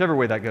say, whichever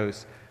way that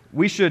goes.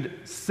 We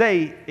should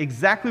say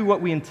exactly what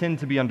we intend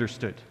to be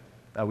understood.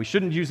 We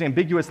shouldn't use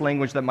ambiguous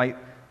language that might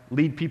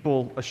lead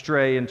people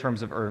astray in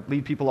terms of, or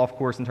lead people off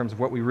course in terms of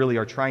what we really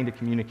are trying to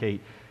communicate.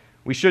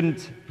 We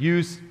shouldn't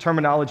use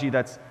terminology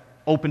that's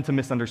open to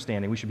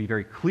misunderstanding. We should be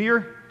very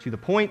clear, to the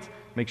point,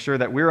 make sure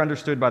that we're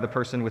understood by the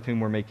person with whom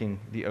we're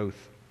making the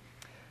oath.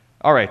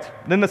 All right,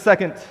 then the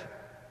second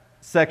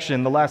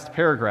section, the last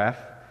paragraph,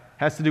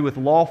 has to do with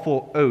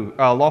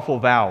lawful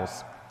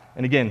vows.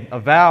 And again, a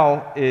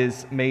vow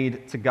is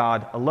made to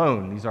God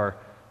alone. These are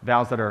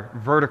vows that are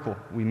vertical.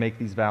 We make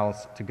these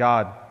vows to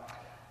God.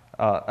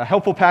 A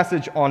helpful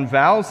passage on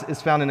vows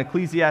is found in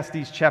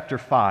Ecclesiastes chapter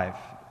 5.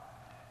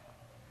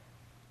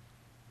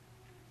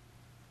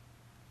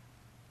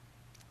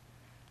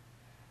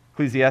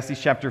 Ecclesiastes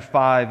chapter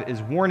 5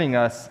 is warning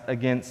us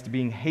against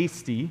being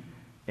hasty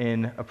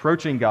in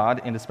approaching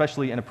God, and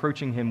especially in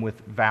approaching Him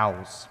with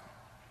vows.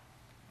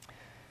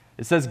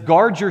 It says,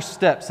 "Guard your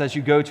steps as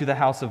you go to the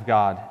house of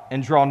God,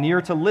 and draw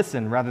near to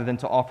listen rather than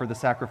to offer the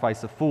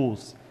sacrifice of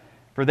fools,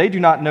 for they do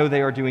not know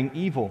they are doing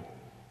evil.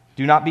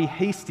 Do not be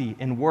hasty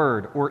in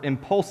word or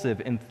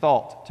impulsive in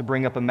thought to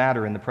bring up a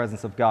matter in the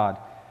presence of God.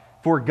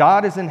 For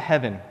God is in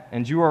heaven,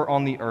 and you are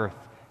on the earth.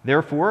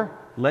 Therefore,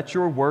 let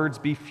your words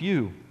be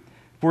few.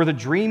 For the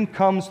dream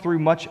comes through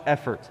much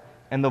effort,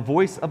 and the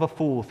voice of a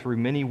fool through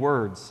many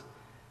words.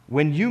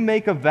 When you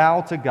make a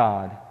vow to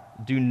God,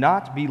 do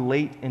not be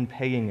late in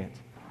paying it,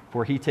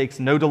 for He takes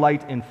no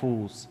delight in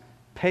fools.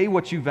 Pay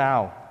what you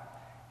vow.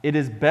 It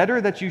is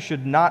better that you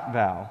should not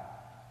vow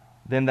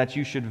than that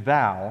you should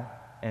vow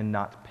and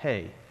not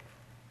pay."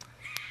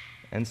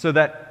 And so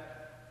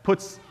that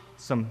puts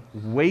some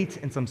weight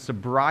and some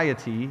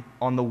sobriety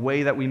on the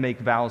way that we make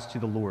vows to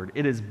the Lord.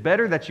 It is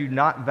better that you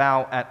not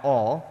vow at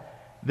all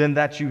than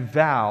that you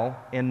vow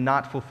and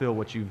not fulfill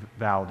what you've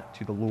vowed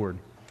to the Lord.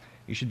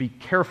 You should be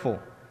careful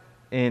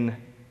in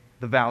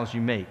the vows you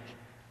make.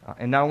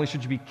 And not only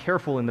should you be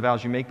careful in the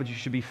vows you make, but you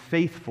should be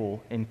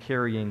faithful in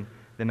carrying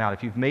them out.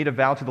 If you've made a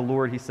vow to the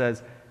Lord, He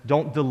says,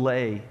 don't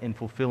delay in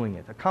fulfilling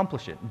it.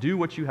 Accomplish it. Do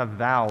what you have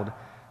vowed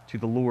to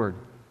the Lord.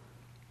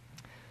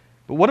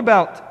 But what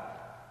about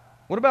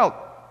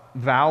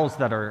vows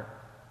that are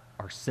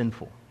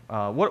sinful?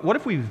 What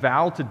if we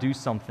vow to do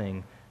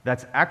something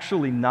that's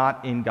actually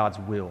not in God's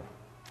will?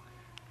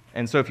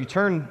 And so if you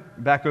turn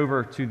back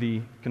over to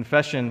the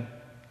confession,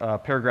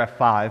 paragraph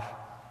 5,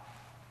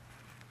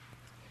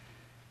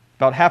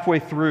 about halfway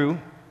through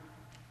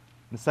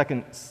the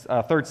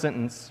third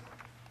sentence,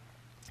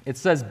 it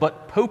says,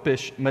 "But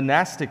popish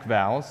monastic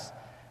vows,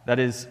 that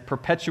is,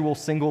 perpetual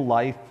single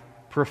life,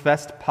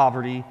 professed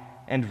poverty,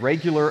 and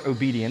regular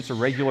obedience, or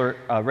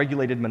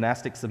regulated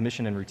monastic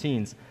submission and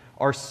routines,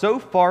 are so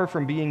far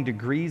from being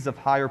degrees of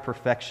higher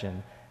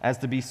perfection as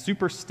to be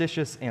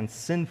superstitious and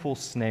sinful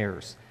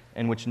snares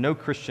in which no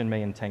Christian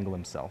may entangle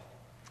himself."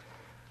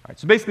 All right,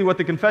 so basically what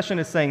the confession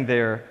is saying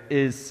there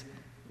is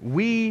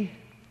we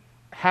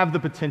have the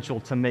potential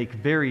to make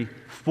very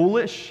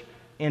foolish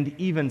and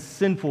even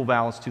sinful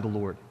vows to the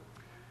Lord.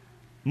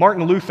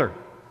 Martin Luther,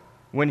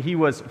 when he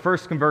was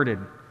first converted,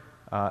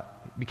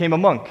 became a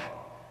monk.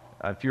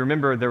 If you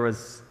remember, there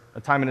was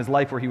a time in his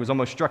life where he was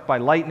almost struck by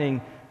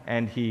lightning,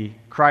 and he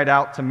cried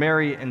out to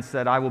Mary and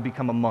said, "I will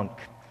become a monk."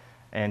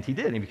 And he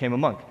did. He became a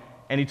monk.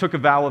 And he took a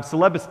vow of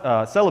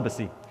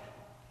celibacy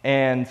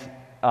and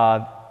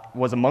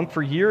was a monk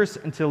for years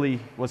until he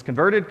was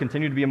converted,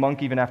 continued to be a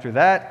monk even after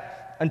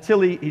that,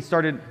 until he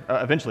started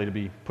eventually to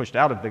be pushed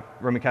out of the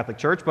Roman Catholic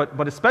Church,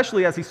 but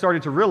especially as he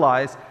started to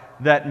realize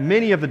that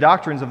many of the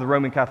doctrines of the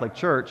Roman Catholic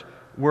Church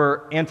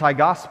were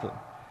anti-gospel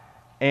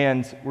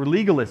and were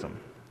legalism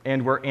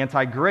and were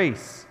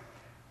anti-grace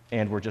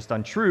and were just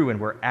untrue and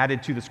were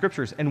added to the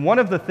Scriptures. And one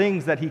of the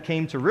things that he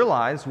came to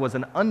realize was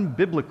an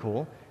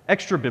unbiblical,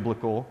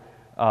 extra-biblical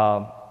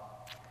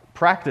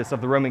practice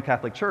of the Roman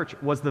Catholic Church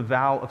was the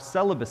vow of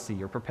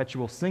celibacy or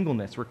perpetual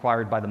singleness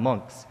required by the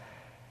monks.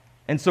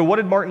 And so what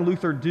did Martin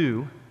Luther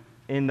do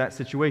in that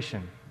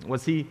situation?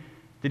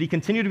 Did he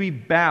continue to be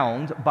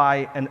bound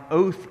by an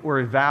oath or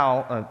a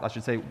vow,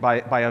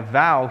 by a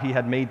vow he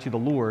had made to the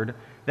Lord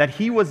that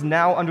he was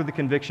now under the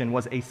conviction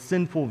was a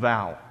sinful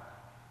vow?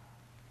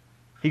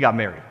 He got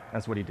married.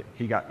 That's what he did.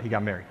 He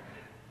got married.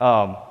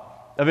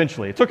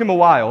 Eventually. It took him a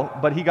while,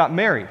 but he got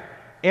married.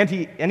 And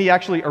he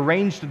actually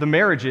arranged the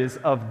marriages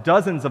of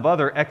dozens of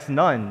other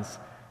ex-nuns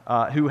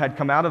who had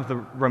come out of the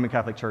Roman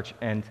Catholic Church,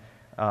 and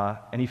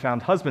he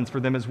found husbands for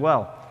them as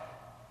well.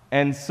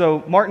 And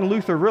so Martin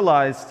Luther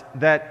realized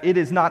that it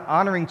is not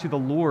honoring to the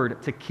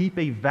Lord to keep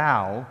a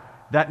vow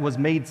that was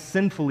made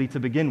sinfully to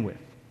begin with.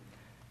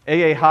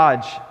 A.A.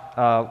 Hodge,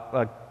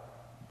 a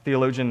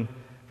theologian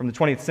from the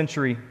 20th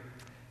century,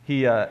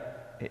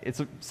 it's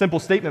a simple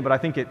statement, but I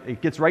think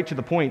it gets right to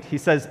the point. He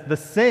says, "The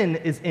sin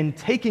is in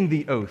taking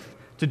the oath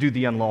to do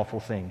the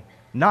unlawful thing,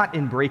 not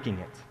in breaking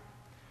it."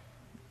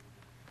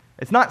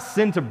 It's not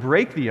sin to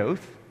break the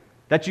oath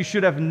that you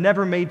should have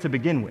never made to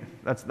begin with.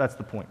 That's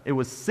the point. It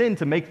was sin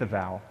to make the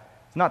vow.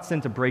 It's not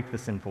sin to break the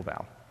sinful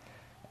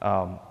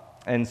vow.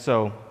 And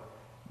so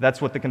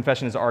that's what the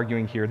confession is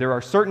arguing here. There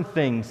are certain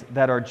things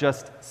that are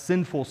just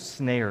sinful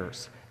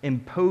snares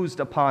imposed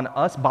upon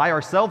us by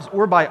ourselves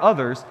or by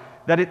others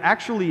that it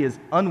actually is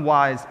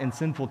unwise and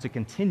sinful to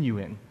continue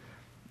in.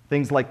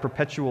 Things like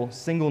perpetual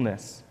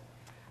singleness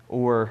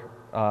or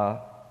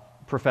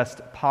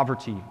professed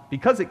poverty,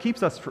 because it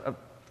keeps us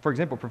for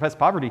example, profess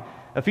poverty.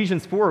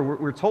 Ephesians 4,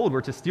 we're told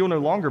we're to steal no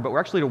longer, but we're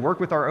actually to work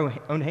with our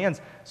own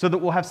hands so that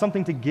we'll have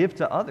something to give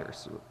to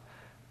others.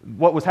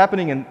 What was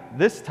happening in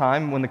this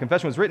time when the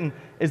confession was written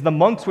is the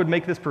monks would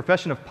make this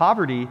profession of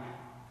poverty,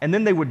 and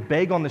then they would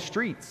beg on the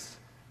streets,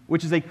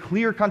 which is a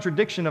clear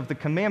contradiction of the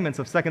commandments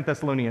of 2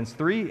 Thessalonians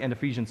 3 and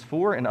Ephesians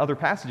 4 and other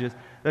passages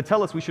that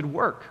tell us we should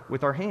work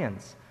with our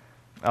hands.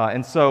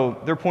 And so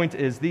their point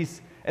is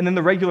these, and then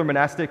the regular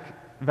monastic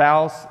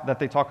vows that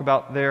they talk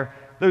about there,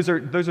 those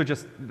are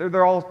just,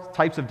 they're all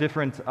types of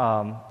different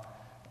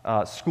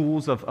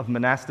schools of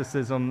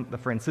monasticism, the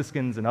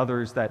Franciscans and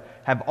others that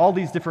have all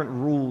these different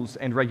rules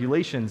and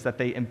regulations that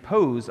they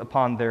impose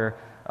upon their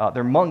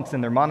monks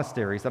and their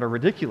monasteries that are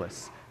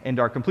ridiculous and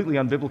are completely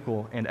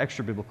unbiblical and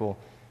extra-biblical.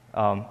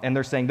 And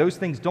they're saying those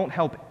things don't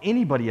help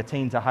anybody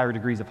attain to higher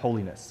degrees of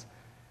holiness.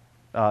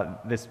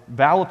 This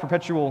vow of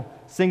perpetual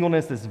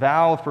singleness, this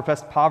vow of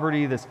professed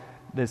poverty,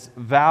 this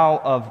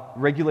vow of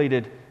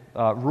regulated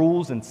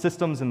rules and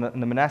systems in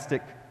the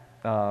monastic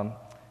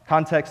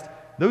context,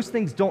 those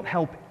things don't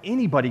help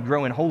anybody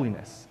grow in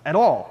holiness at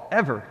all,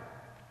 ever.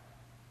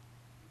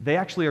 They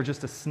actually are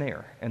just a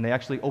snare, and they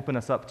actually open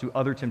us up to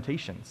other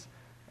temptations.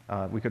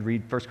 We could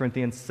read 1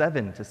 Corinthians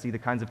 7 to see the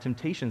kinds of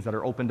temptations that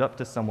are opened up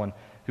to someone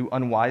who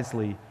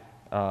unwisely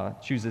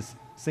chooses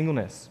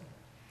singleness.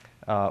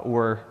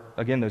 Or,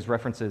 again, those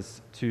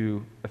references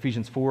to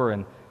Ephesians 4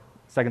 and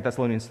 2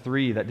 Thessalonians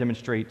 3 that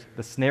demonstrate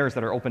the snares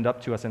that are opened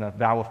up to us in a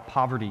vow of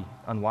poverty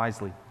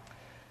unwisely.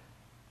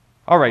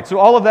 All right, so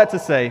all of that to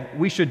say,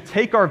 we should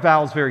take our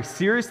vows very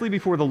seriously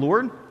before the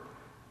Lord,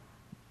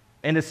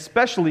 and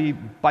especially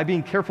by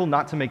being careful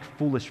not to make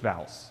foolish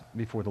vows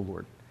before the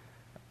Lord.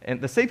 And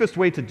the safest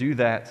way to do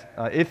that,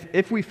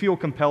 if we feel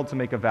compelled to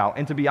make a vow,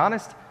 and to be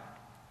honest,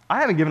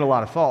 I haven't given a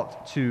lot of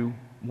thought to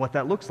what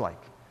that looks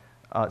like.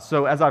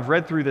 So as I've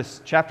read through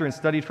this chapter and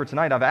studied for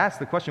tonight, I've asked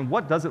the question,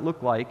 what does it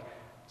look like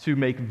to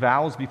make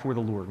vows before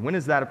the Lord? When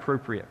is that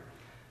appropriate?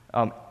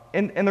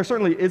 And there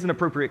certainly is an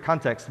appropriate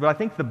context, but I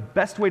think the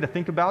best way to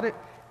think about it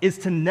is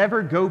to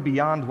never go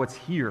beyond what's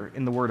here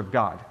in the Word of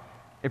God.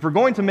 If we're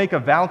going to make a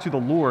vow to the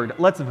Lord,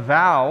 let's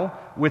vow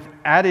with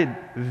added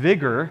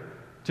vigor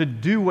to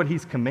do what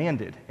He's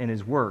commanded in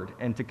His Word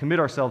and to commit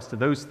ourselves to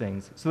those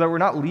things so that we're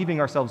not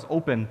leaving ourselves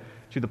open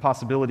to the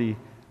possibility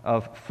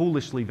of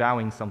foolishly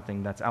vowing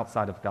something that's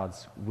outside of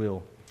God's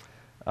will.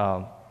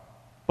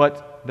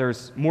 But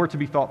there's more to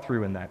be thought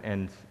through in that,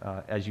 and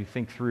as you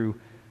think through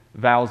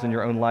vows in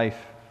your own life,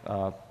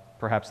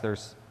 perhaps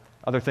there's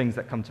other things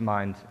that come to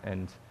mind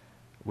and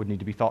would need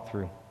to be thought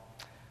through.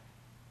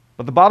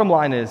 But the bottom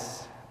line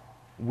is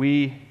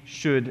we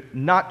should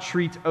not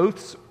treat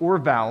oaths or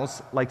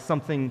vows like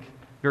something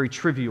very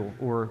trivial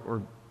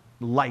or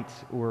light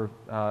or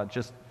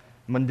just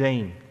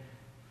mundane.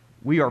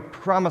 We are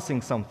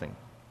promising something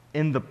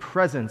in the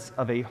presence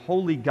of a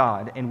holy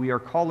God, and we are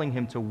calling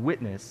Him to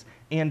witness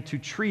and to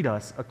treat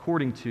us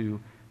according to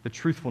the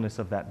truthfulness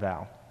of that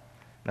vow.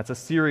 That's a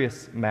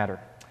serious matter.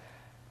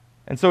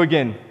 And so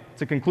again,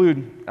 to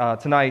conclude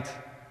tonight,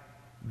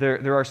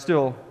 there are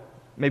still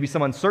maybe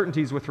some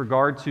uncertainties with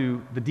regard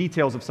to the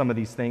details of some of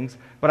these things,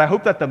 but I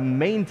hope that the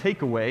main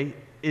takeaway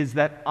is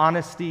that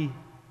honesty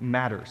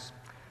matters,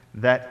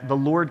 that the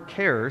Lord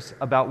cares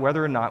about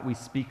whether or not we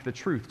speak the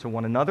truth to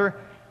one another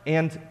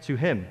and to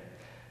Him.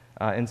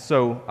 And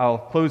so I'll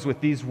close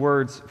with these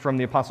words from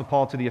the Apostle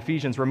Paul to the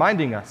Ephesians,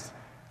 reminding us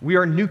we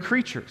are new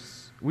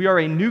creatures. We are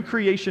a new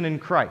creation in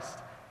Christ.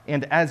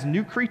 And as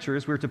new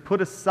creatures, we're to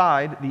put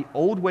aside the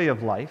old way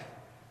of life,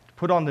 to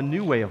put on the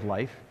new way of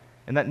life,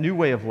 and that new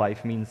way of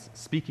life means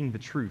speaking the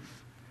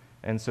truth.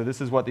 And so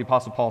this is what the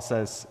Apostle Paul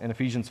says in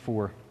Ephesians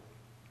 4.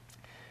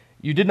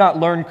 You did not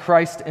learn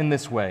Christ in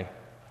this way,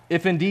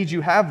 if indeed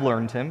you have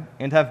learned Him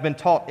and have been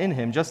taught in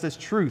Him, just as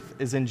truth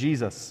is in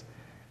Jesus,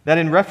 that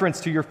in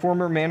reference to your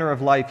former manner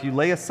of life you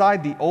lay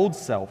aside the old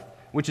self,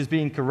 which is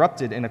being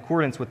corrupted in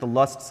accordance with the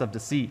lusts of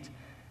deceit,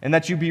 and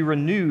that you be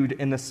renewed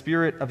in the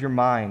spirit of your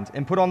mind,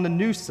 and put on the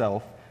new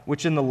self,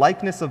 which in the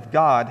likeness of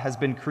God has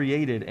been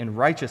created in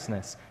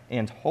righteousness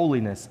and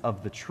holiness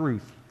of the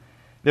truth.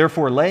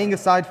 Therefore, laying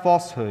aside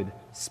falsehood,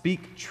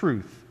 speak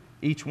truth,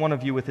 each one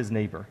of you with his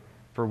neighbor,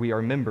 for we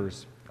are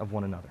members of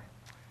one another.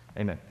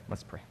 Amen.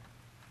 Let's pray.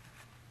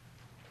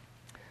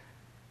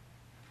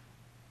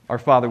 Our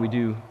Father, we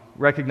do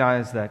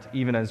recognize that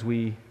even as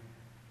we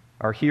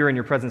are here in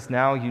your presence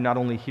now, you not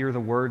only hear the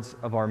words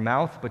of our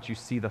mouth, but you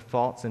see the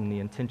thoughts and the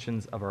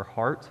intentions of our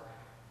heart.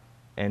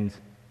 And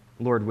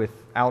Lord,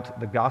 without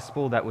the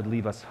gospel, that would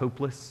leave us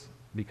hopeless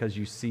because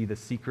you see the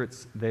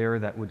secrets there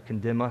that would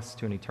condemn us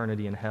to an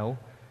eternity in hell.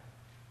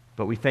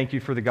 But we thank you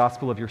for the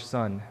gospel of your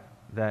Son,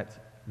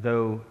 that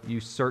though you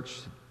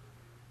search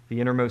the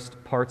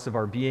innermost parts of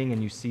our being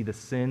and you see the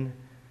sin,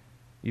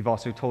 you've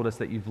also told us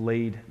that you've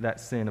laid that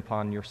sin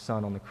upon your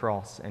Son on the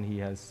cross, and he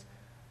has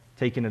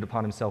taken it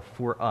upon himself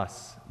for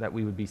us, that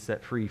we would be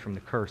set free from the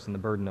curse and the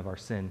burden of our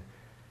sin.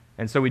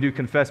 And so we do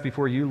confess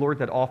before you, Lord,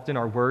 that often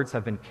our words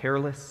have been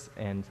careless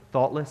and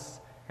thoughtless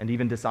and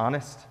even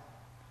dishonest.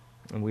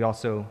 And we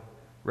also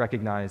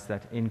recognize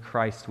that in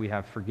Christ we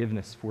have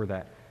forgiveness for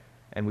that.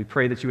 And we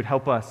pray that you would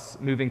help us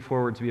moving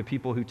forward to be a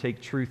people who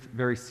take truth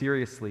very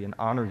seriously and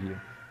honor you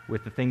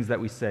with the things that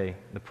we say,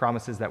 the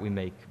promises that we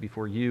make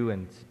before you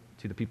and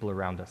to the people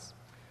around us.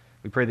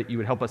 We pray that you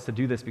would help us to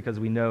do this because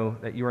we know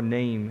that your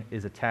name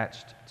is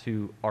attached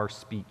to our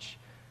speech,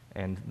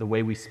 and the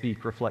way we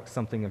speak reflects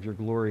something of your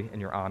glory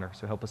and your honor.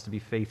 So help us to be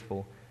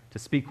faithful, to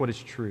speak what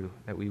is true,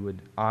 that we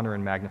would honor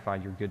and magnify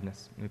your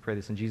goodness. And we pray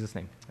this in Jesus'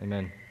 name.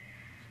 Amen.